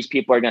if these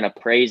people are going to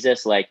praise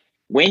us. Like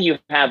when you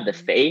have the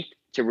faith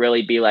to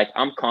really be like,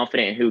 I'm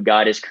confident in who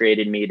God has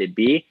created me to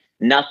be,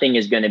 nothing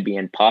is going to be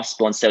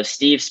impossible. And so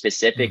Steve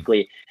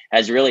specifically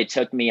has really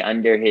took me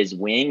under his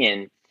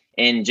wing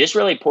and just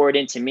really poured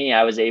into me.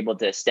 I was able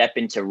to step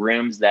into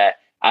rooms that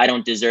I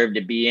don't deserve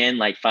to be in.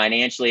 Like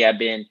financially, I've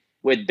been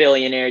with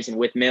billionaires and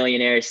with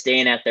millionaires,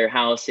 staying at their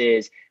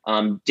houses,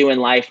 doing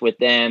life with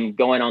them,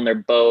 going on their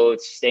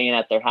boats, staying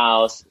at their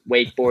house,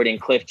 wakeboarding,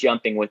 cliff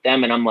jumping with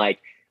them. And I'm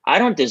like, I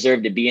don't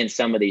deserve to be in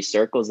some of these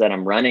circles that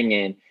I'm running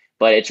in.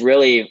 But it's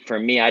really, for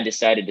me, I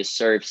decided to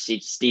serve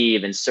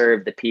Steve and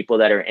serve the people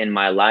that are in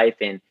my life.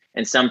 And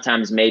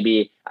sometimes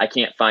maybe I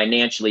can't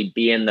financially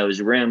be in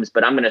those rooms,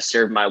 but I'm going to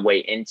serve my way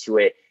into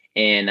it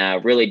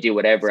and really do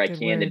whatever I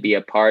can to be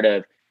a part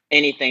of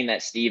anything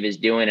that Steve is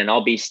doing. And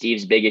I'll be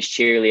Steve's biggest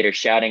cheerleader,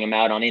 shouting him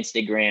out on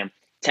Instagram,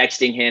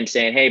 texting him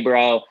saying, hey,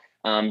 bro,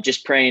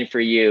 just praying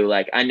for you.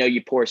 Like, I know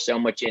you pour so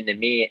much into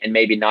me and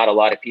maybe not a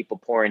lot of people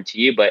pour into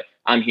you, but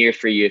I'm here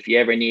for you. If you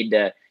ever need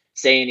to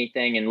say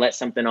anything and let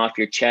something off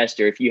your chest,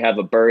 or if you have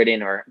a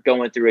burden or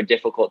going through a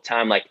difficult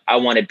time, like I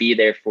want to be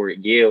there for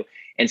you.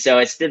 And so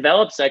it's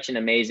developed such an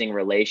amazing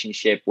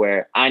relationship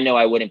where I know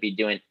I wouldn't be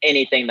doing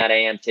anything that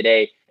I am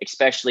today,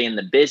 especially in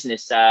the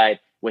business side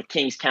with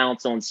King's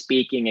Counsel and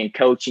speaking and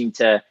coaching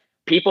to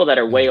people that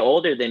are way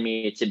older than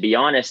me. To be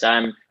honest,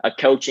 I'm a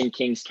coach in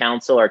King's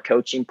Counsel, our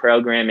coaching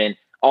program, and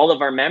all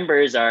of our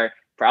members are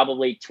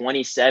probably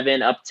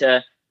 27 up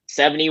to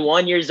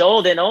 71 years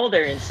old and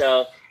older. And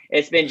so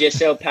it's been just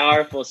so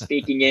powerful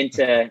speaking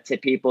into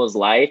people's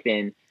life.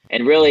 And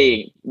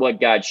really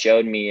what God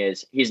showed me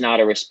is he's not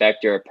a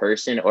respecter of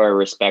person or a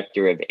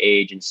respecter of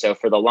age. And so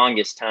for the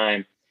longest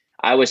time,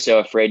 I was so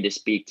afraid to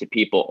speak to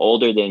people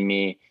older than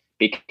me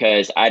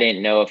because I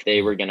didn't know if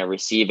they were going to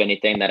receive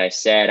anything that I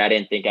said. I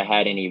didn't think I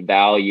had any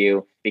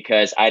value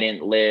because I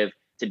didn't live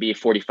to be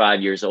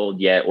 45 years old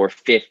yet, or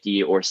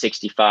 50 or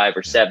 65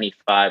 or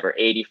 75 or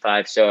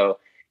 85. So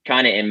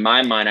kind of in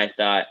my mind, I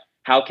thought,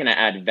 how can I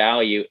add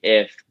value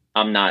if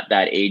I'm not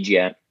that age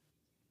yet?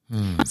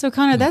 So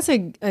Connor, that's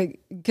a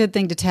good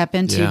thing to tap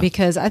into,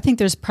 because I think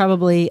there's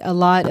probably a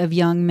lot of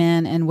young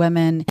men and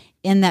women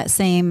in that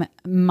same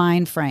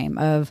mind frame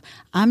of,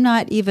 I'm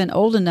not even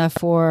old enough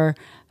for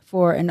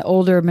an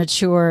older,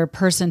 mature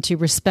person to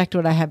respect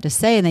what I have to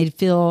say, and they'd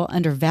feel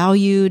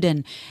undervalued.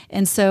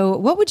 And so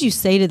what would you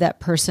say to that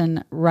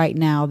person right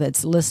now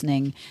that's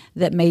listening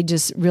that may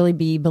just really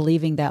be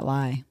believing that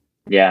lie?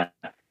 Yeah.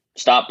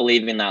 Stop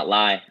believing that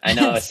lie. I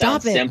know it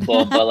sounds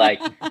simple, but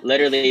like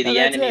literally the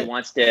enemy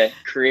wants to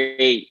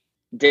create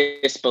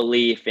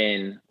disbelief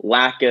and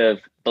lack of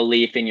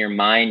belief in your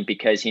mind,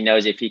 because he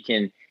knows if he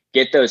can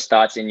get those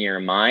thoughts in your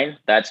mind,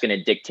 that's going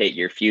to dictate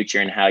your future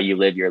and how you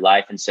live your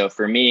life. And so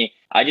for me,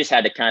 I just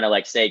had to kind of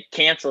like say,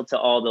 cancel to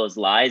all those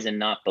lies and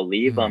not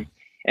believe them,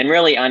 and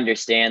really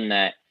understand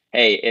that,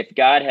 hey, if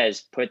God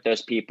has put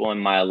those people in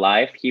my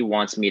life, he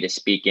wants me to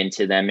speak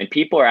into them, and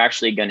people are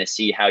actually going to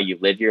see how you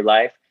live your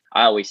life.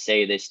 I always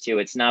say this too.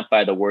 It's not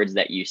by the words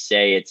that you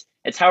say.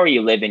 It's how are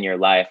you living your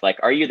life? Like,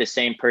 are you the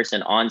same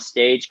person on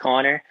stage,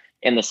 Connor,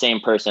 and the same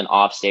person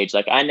off stage?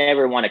 Like, I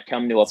never want to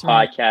come to a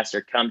podcast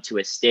or come to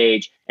a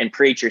stage and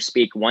preach or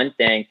speak one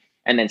thing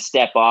and then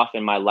step off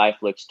and my life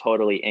looks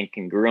totally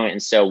incongruent.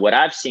 And so what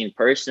I've seen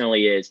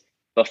personally is,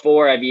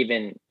 before I've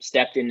even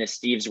stepped into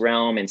Steve's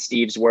realm and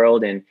Steve's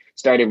world and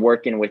started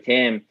working with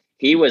him,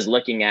 he was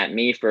looking at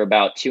me for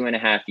about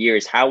 2.5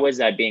 years. How was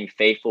I being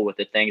faithful with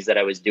the things that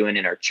I was doing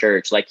in our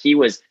church? Like,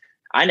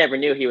 I never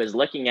knew he was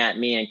looking at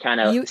me and kind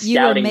of You were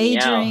scouting me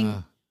out.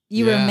 majoring.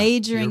 You were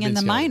majoring in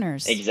the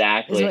minors.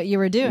 Exactly. Is what you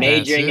were doing.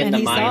 Majoring in And the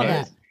he saw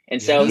minors. that.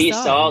 And so he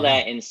saw it,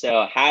 that. And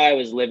so how I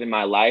was living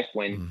my life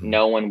when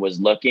no one was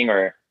looking,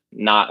 or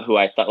not who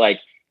I thought, like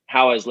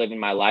how I was living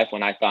my life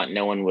when I thought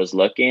no one was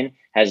looking,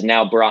 has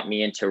now brought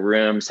me into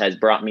rooms, has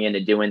brought me into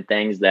doing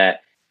things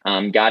that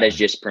God has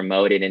just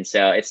promoted. And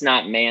so it's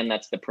not man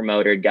that's the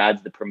promoter,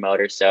 God's the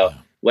promoter. So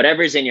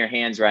whatever's in your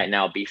hands right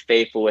now, be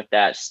faithful with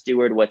that,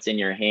 steward what's in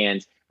your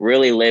hands,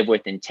 really live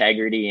with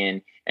integrity,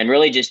 and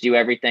really just do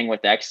everything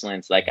with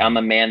excellence. Like I'm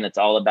a man that's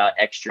all about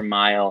extra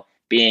mile,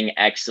 being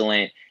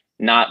excellent,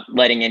 not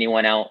letting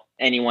anyone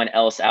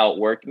else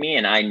outwork me.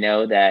 And I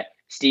know that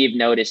Steve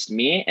noticed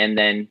me. And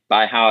then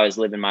by how I was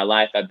living my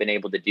life, I've been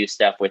able to do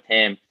stuff with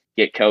him,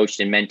 get coached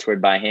and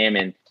mentored by him.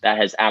 And that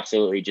has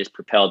absolutely just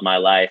propelled my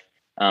life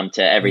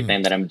to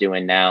everything that I'm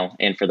doing now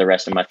and for the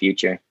rest of my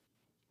future.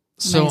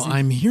 So Amazing.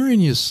 I'm hearing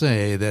you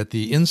say that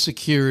the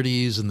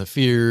insecurities and the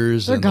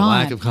fears They're and gone. the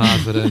lack of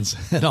confidence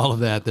and all of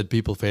that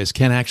people face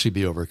can actually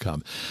be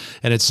overcome.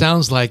 And it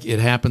sounds like it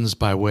happens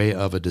by way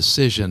of a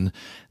decision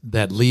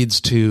that leads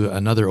to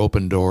another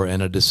open door,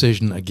 and a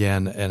decision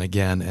again and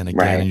again and again.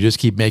 Right. And you just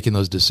keep making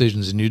those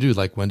decisions, and you do,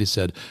 like Wendy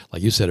said,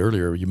 like you said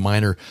earlier, you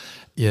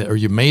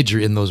major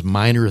in those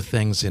minor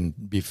things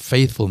and be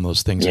faithful in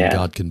those things, and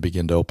God can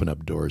begin to open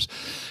up doors.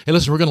 Hey,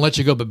 listen, we're going to let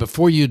you go, but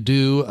before you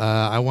do,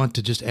 I want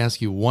to just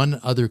ask you one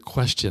other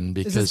question,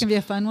 because Is this going to be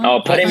a fun one?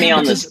 Oh, putting me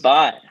on the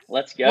spot.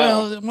 Let's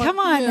go. Come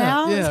on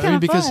now. It's kinda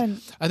because fun.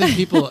 I think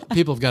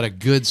people have got a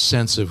good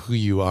sense of who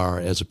you are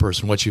as a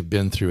person, what you've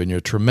been through, and you're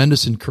a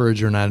tremendous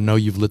encourager, and I know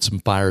you've lit some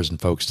fires in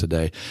folks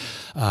today.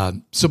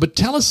 But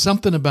tell us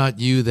something about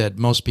you that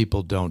most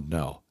people don't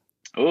know.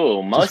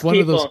 Ooh, most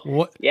people.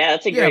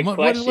 That's a great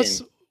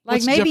question.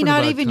 Like maybe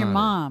not even your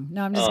mom.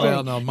 No, I'm just kidding.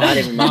 Well, no,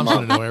 mom's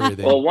going to know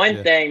everything. Well,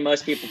 one thing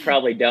most people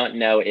probably don't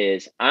know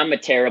is I'm a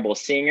terrible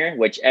singer,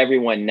 which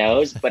everyone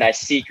knows, but I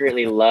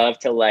secretly love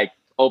to like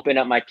open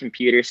up my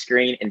computer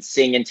screen and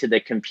sing into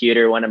the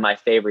computer one of my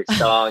favorite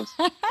songs.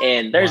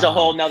 And there's a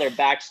whole nother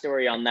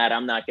backstory on that.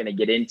 I'm not going to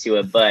get into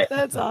it, but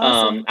That's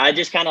awesome. I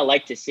just kind of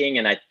like to sing,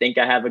 and I think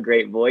I have a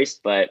great voice.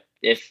 But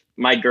if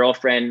my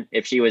girlfriend,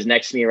 if she was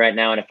next to me right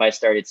now and if I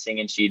started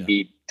singing, she'd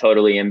be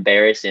totally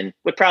embarrassed and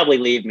would probably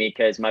leave me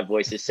because my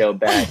voice is so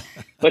bad.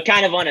 But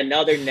kind of on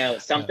another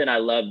note, something I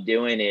love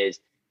doing is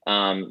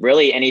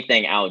really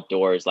anything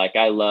outdoors. Like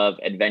I love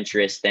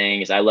adventurous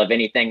things. I love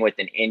anything with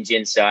an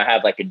engine. So I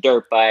have like a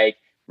dirt bike,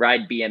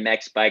 ride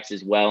BMX bikes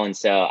as well. And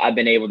so I've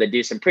been able to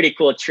do some pretty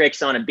cool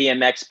tricks on a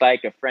BMX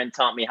bike. A friend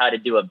taught me how to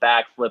do a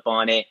backflip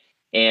on it.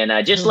 And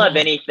I just love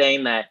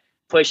anything that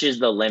pushes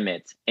the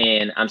limits.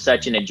 And I'm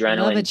such an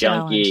adrenaline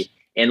junkie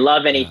and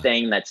love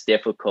anything that's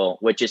difficult,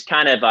 which is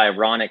kind of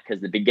ironic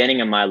because the beginning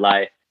of my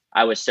life,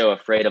 I was so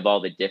afraid of all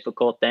the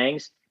difficult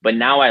things. But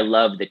now I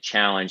love the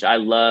challenge. I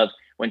love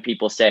when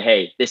people say,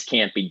 hey, this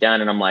can't be done.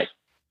 And I'm like,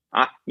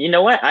 you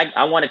know what?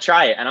 I want to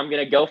try it, and I'm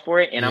going to go for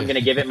it, and I'm going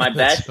to give it my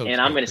best,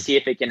 and I'm going to see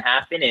if it can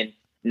happen. And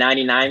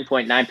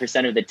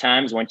 99.9% of the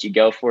times, once you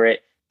go for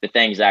it, the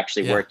things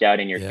actually work out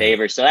in your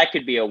favor. So that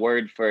could be a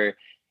word for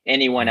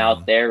anyone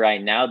out there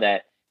right now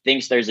that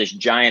thinks there's this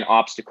giant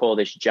obstacle,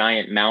 this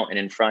giant mountain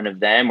in front of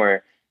them,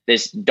 or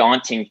this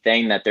daunting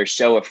thing that they're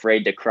so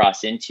afraid to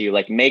cross into.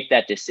 Like, make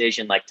that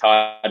decision, like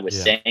Todd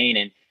was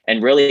saying,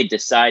 and really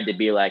decide to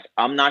be like,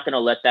 I'm not going to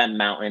let that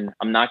mountain,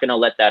 I'm not going to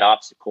let that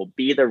obstacle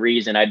be the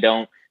reason I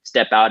don't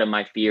step out of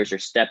my fears or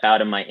step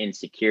out of my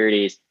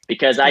insecurities.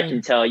 Because I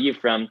can tell you,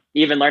 from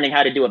even learning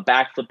how to do a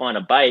backflip on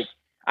a bike,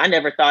 I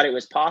never thought it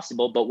was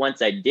possible. But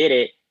once I did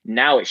it,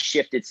 now it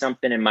shifted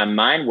something in my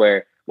mind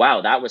where,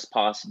 wow, that was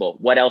possible.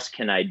 What else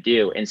can I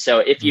do? And so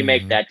if you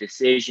make that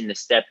decision to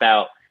step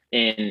out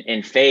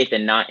in faith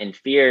and not in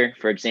fear,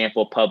 for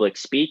example, public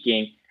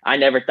speaking, I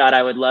never thought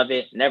I would love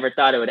it, never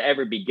thought I would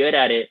ever be good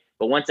at it.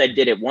 But once I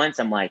did it once,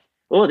 I'm like,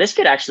 oh, this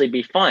could actually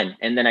be fun.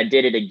 And then I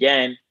did it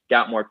again,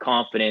 got more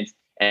confidence.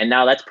 And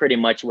now that's pretty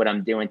much what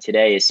I'm doing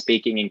today, is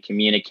speaking and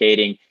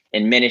communicating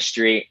in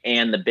ministry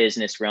and the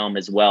business realm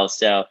as well.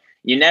 So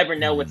you never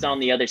know what's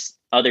on the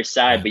other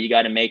side, but you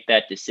got to make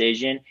that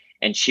decision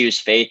and choose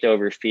faith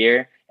over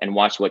fear and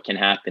watch what can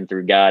happen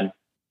through God.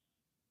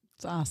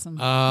 It's awesome.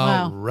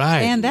 All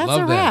right. And that's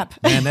Love a wrap.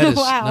 That. Man, that is,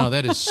 Wow. no,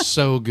 that is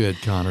so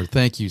good, Connor.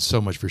 Thank you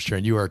so much for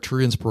sharing. You are a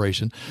true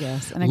inspiration.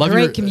 Yes, and a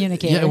great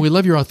communicator. Yeah, we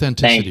love your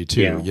authenticity Thank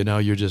too. you. You know,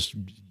 you're just,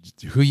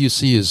 who you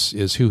see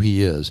is who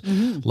he is.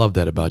 Love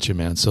that about you,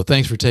 man. So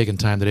thanks for taking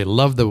time today.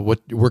 Love the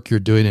work you're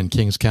doing in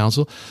King's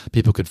Council.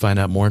 People could find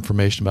out more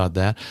information about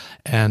that,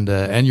 and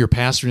you're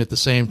pastoring at the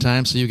same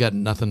time, so you got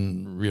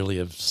nothing really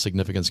of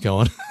significance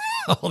going.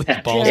 All these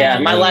balls. Yeah,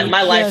 my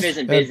life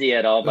isn't busy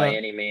at all by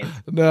any means.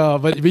 No,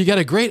 but you got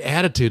a great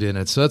attitude in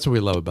it, so that's what we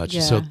love about you.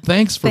 Yeah. So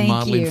thanks for Thank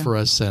modeling you. for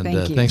us, and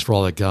Thank you. thanks for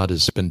all that God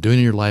has been doing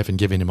in your life and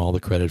giving him all the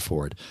credit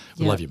for it.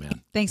 We love you,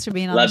 man. Thanks for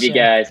being on Love the you show.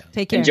 guys.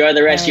 Take care. Enjoy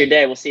the rest All of your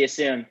day. We'll see you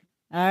soon.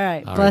 All right.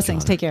 All right,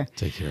 Blessings. Connor. Take care.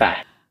 Take care.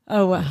 Bye.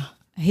 Oh, wow.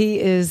 He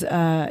is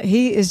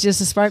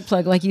just a spark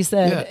plug, like you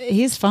said. Yeah.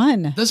 He's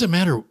fun. Doesn't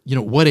matter,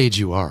 what age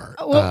you are,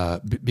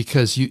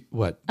 because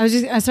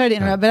I'm sorry to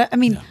interrupt, but I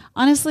mean,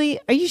 honestly,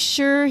 are you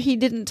sure he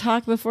didn't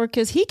talk before?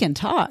 Because he can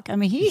talk. I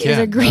mean, he is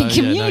a great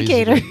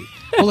communicator.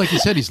 Well, like you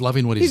said, he's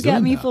loving what he's doing. He's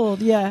got me now.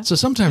 fooled, yeah. So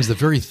sometimes the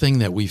very thing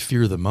that we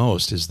fear the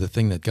most is the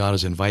thing that God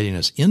is inviting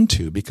us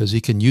into because he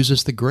can use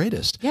us the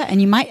greatest. Yeah,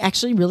 and you might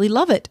actually really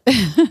love it.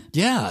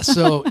 Yeah,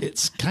 so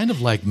it's kind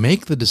of like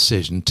make the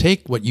decision,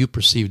 take what you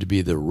perceive to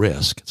be the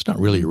risk. It's not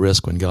really a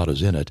risk when God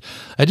is in it.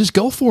 And just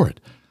go for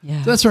it.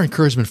 Yeah. So that's our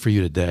encouragement for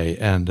you today.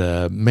 And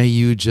may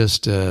you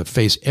just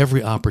face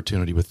every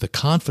opportunity with the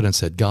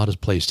confidence that God has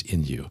placed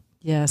in you.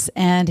 Yes,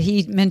 and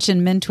he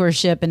mentioned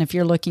mentorship, and if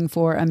you're looking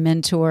for a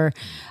mentor,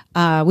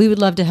 we would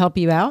love to help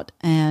you out.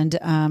 And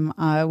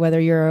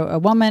whether you're a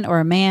woman or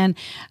a man,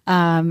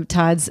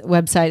 Todd's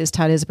website is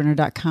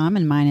toddisberner.com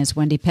and mine is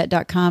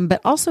wendypett.com.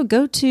 But also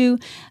go to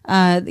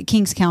the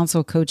King's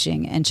Council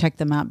Coaching and check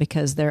them out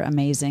because they're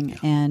amazing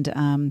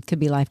and could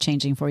be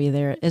life-changing for you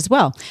there as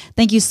well.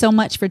 Thank you so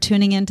much for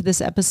tuning in to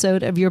this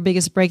episode of Your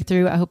Biggest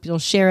Breakthrough. I hope you'll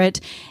share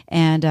it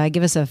and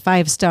give us a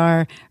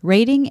 5-star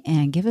rating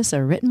and give us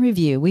a written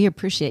review. We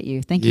appreciate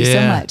you. Thank you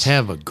so much.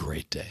 Have a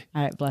great day.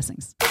 All right,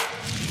 blessings.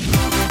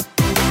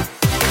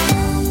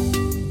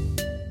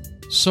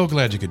 So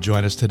glad you could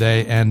join us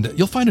today, and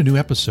you'll find a new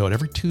episode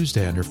every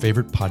Tuesday on your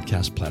favorite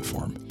podcast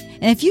platform.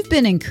 And if you've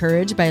been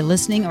encouraged by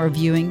listening or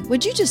viewing,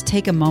 would you just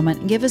take a moment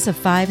and give us a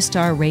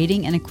 5-star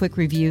rating and a quick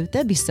review?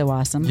 That'd be so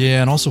awesome.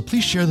 Yeah, and also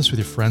please share this with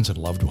your friends and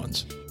loved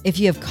ones. If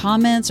you have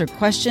comments or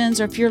questions,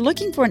 or if you're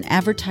looking for an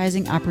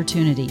advertising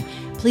opportunity,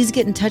 please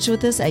get in touch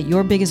with us at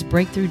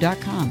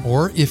yourbiggestbreakthrough.com.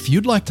 Or if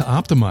you'd like to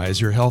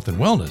optimize your health and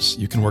wellness,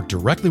 you can work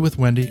directly with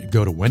Wendy.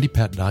 Go to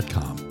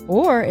wendypett.com.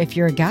 Or if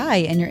you're a guy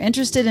and you're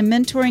interested in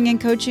mentoring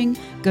and coaching,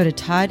 go to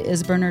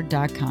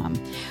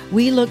toddisberner.com.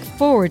 We look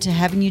forward to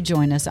having you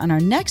join us on our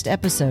next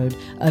episode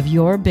of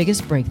Your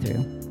Biggest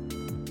Breakthrough.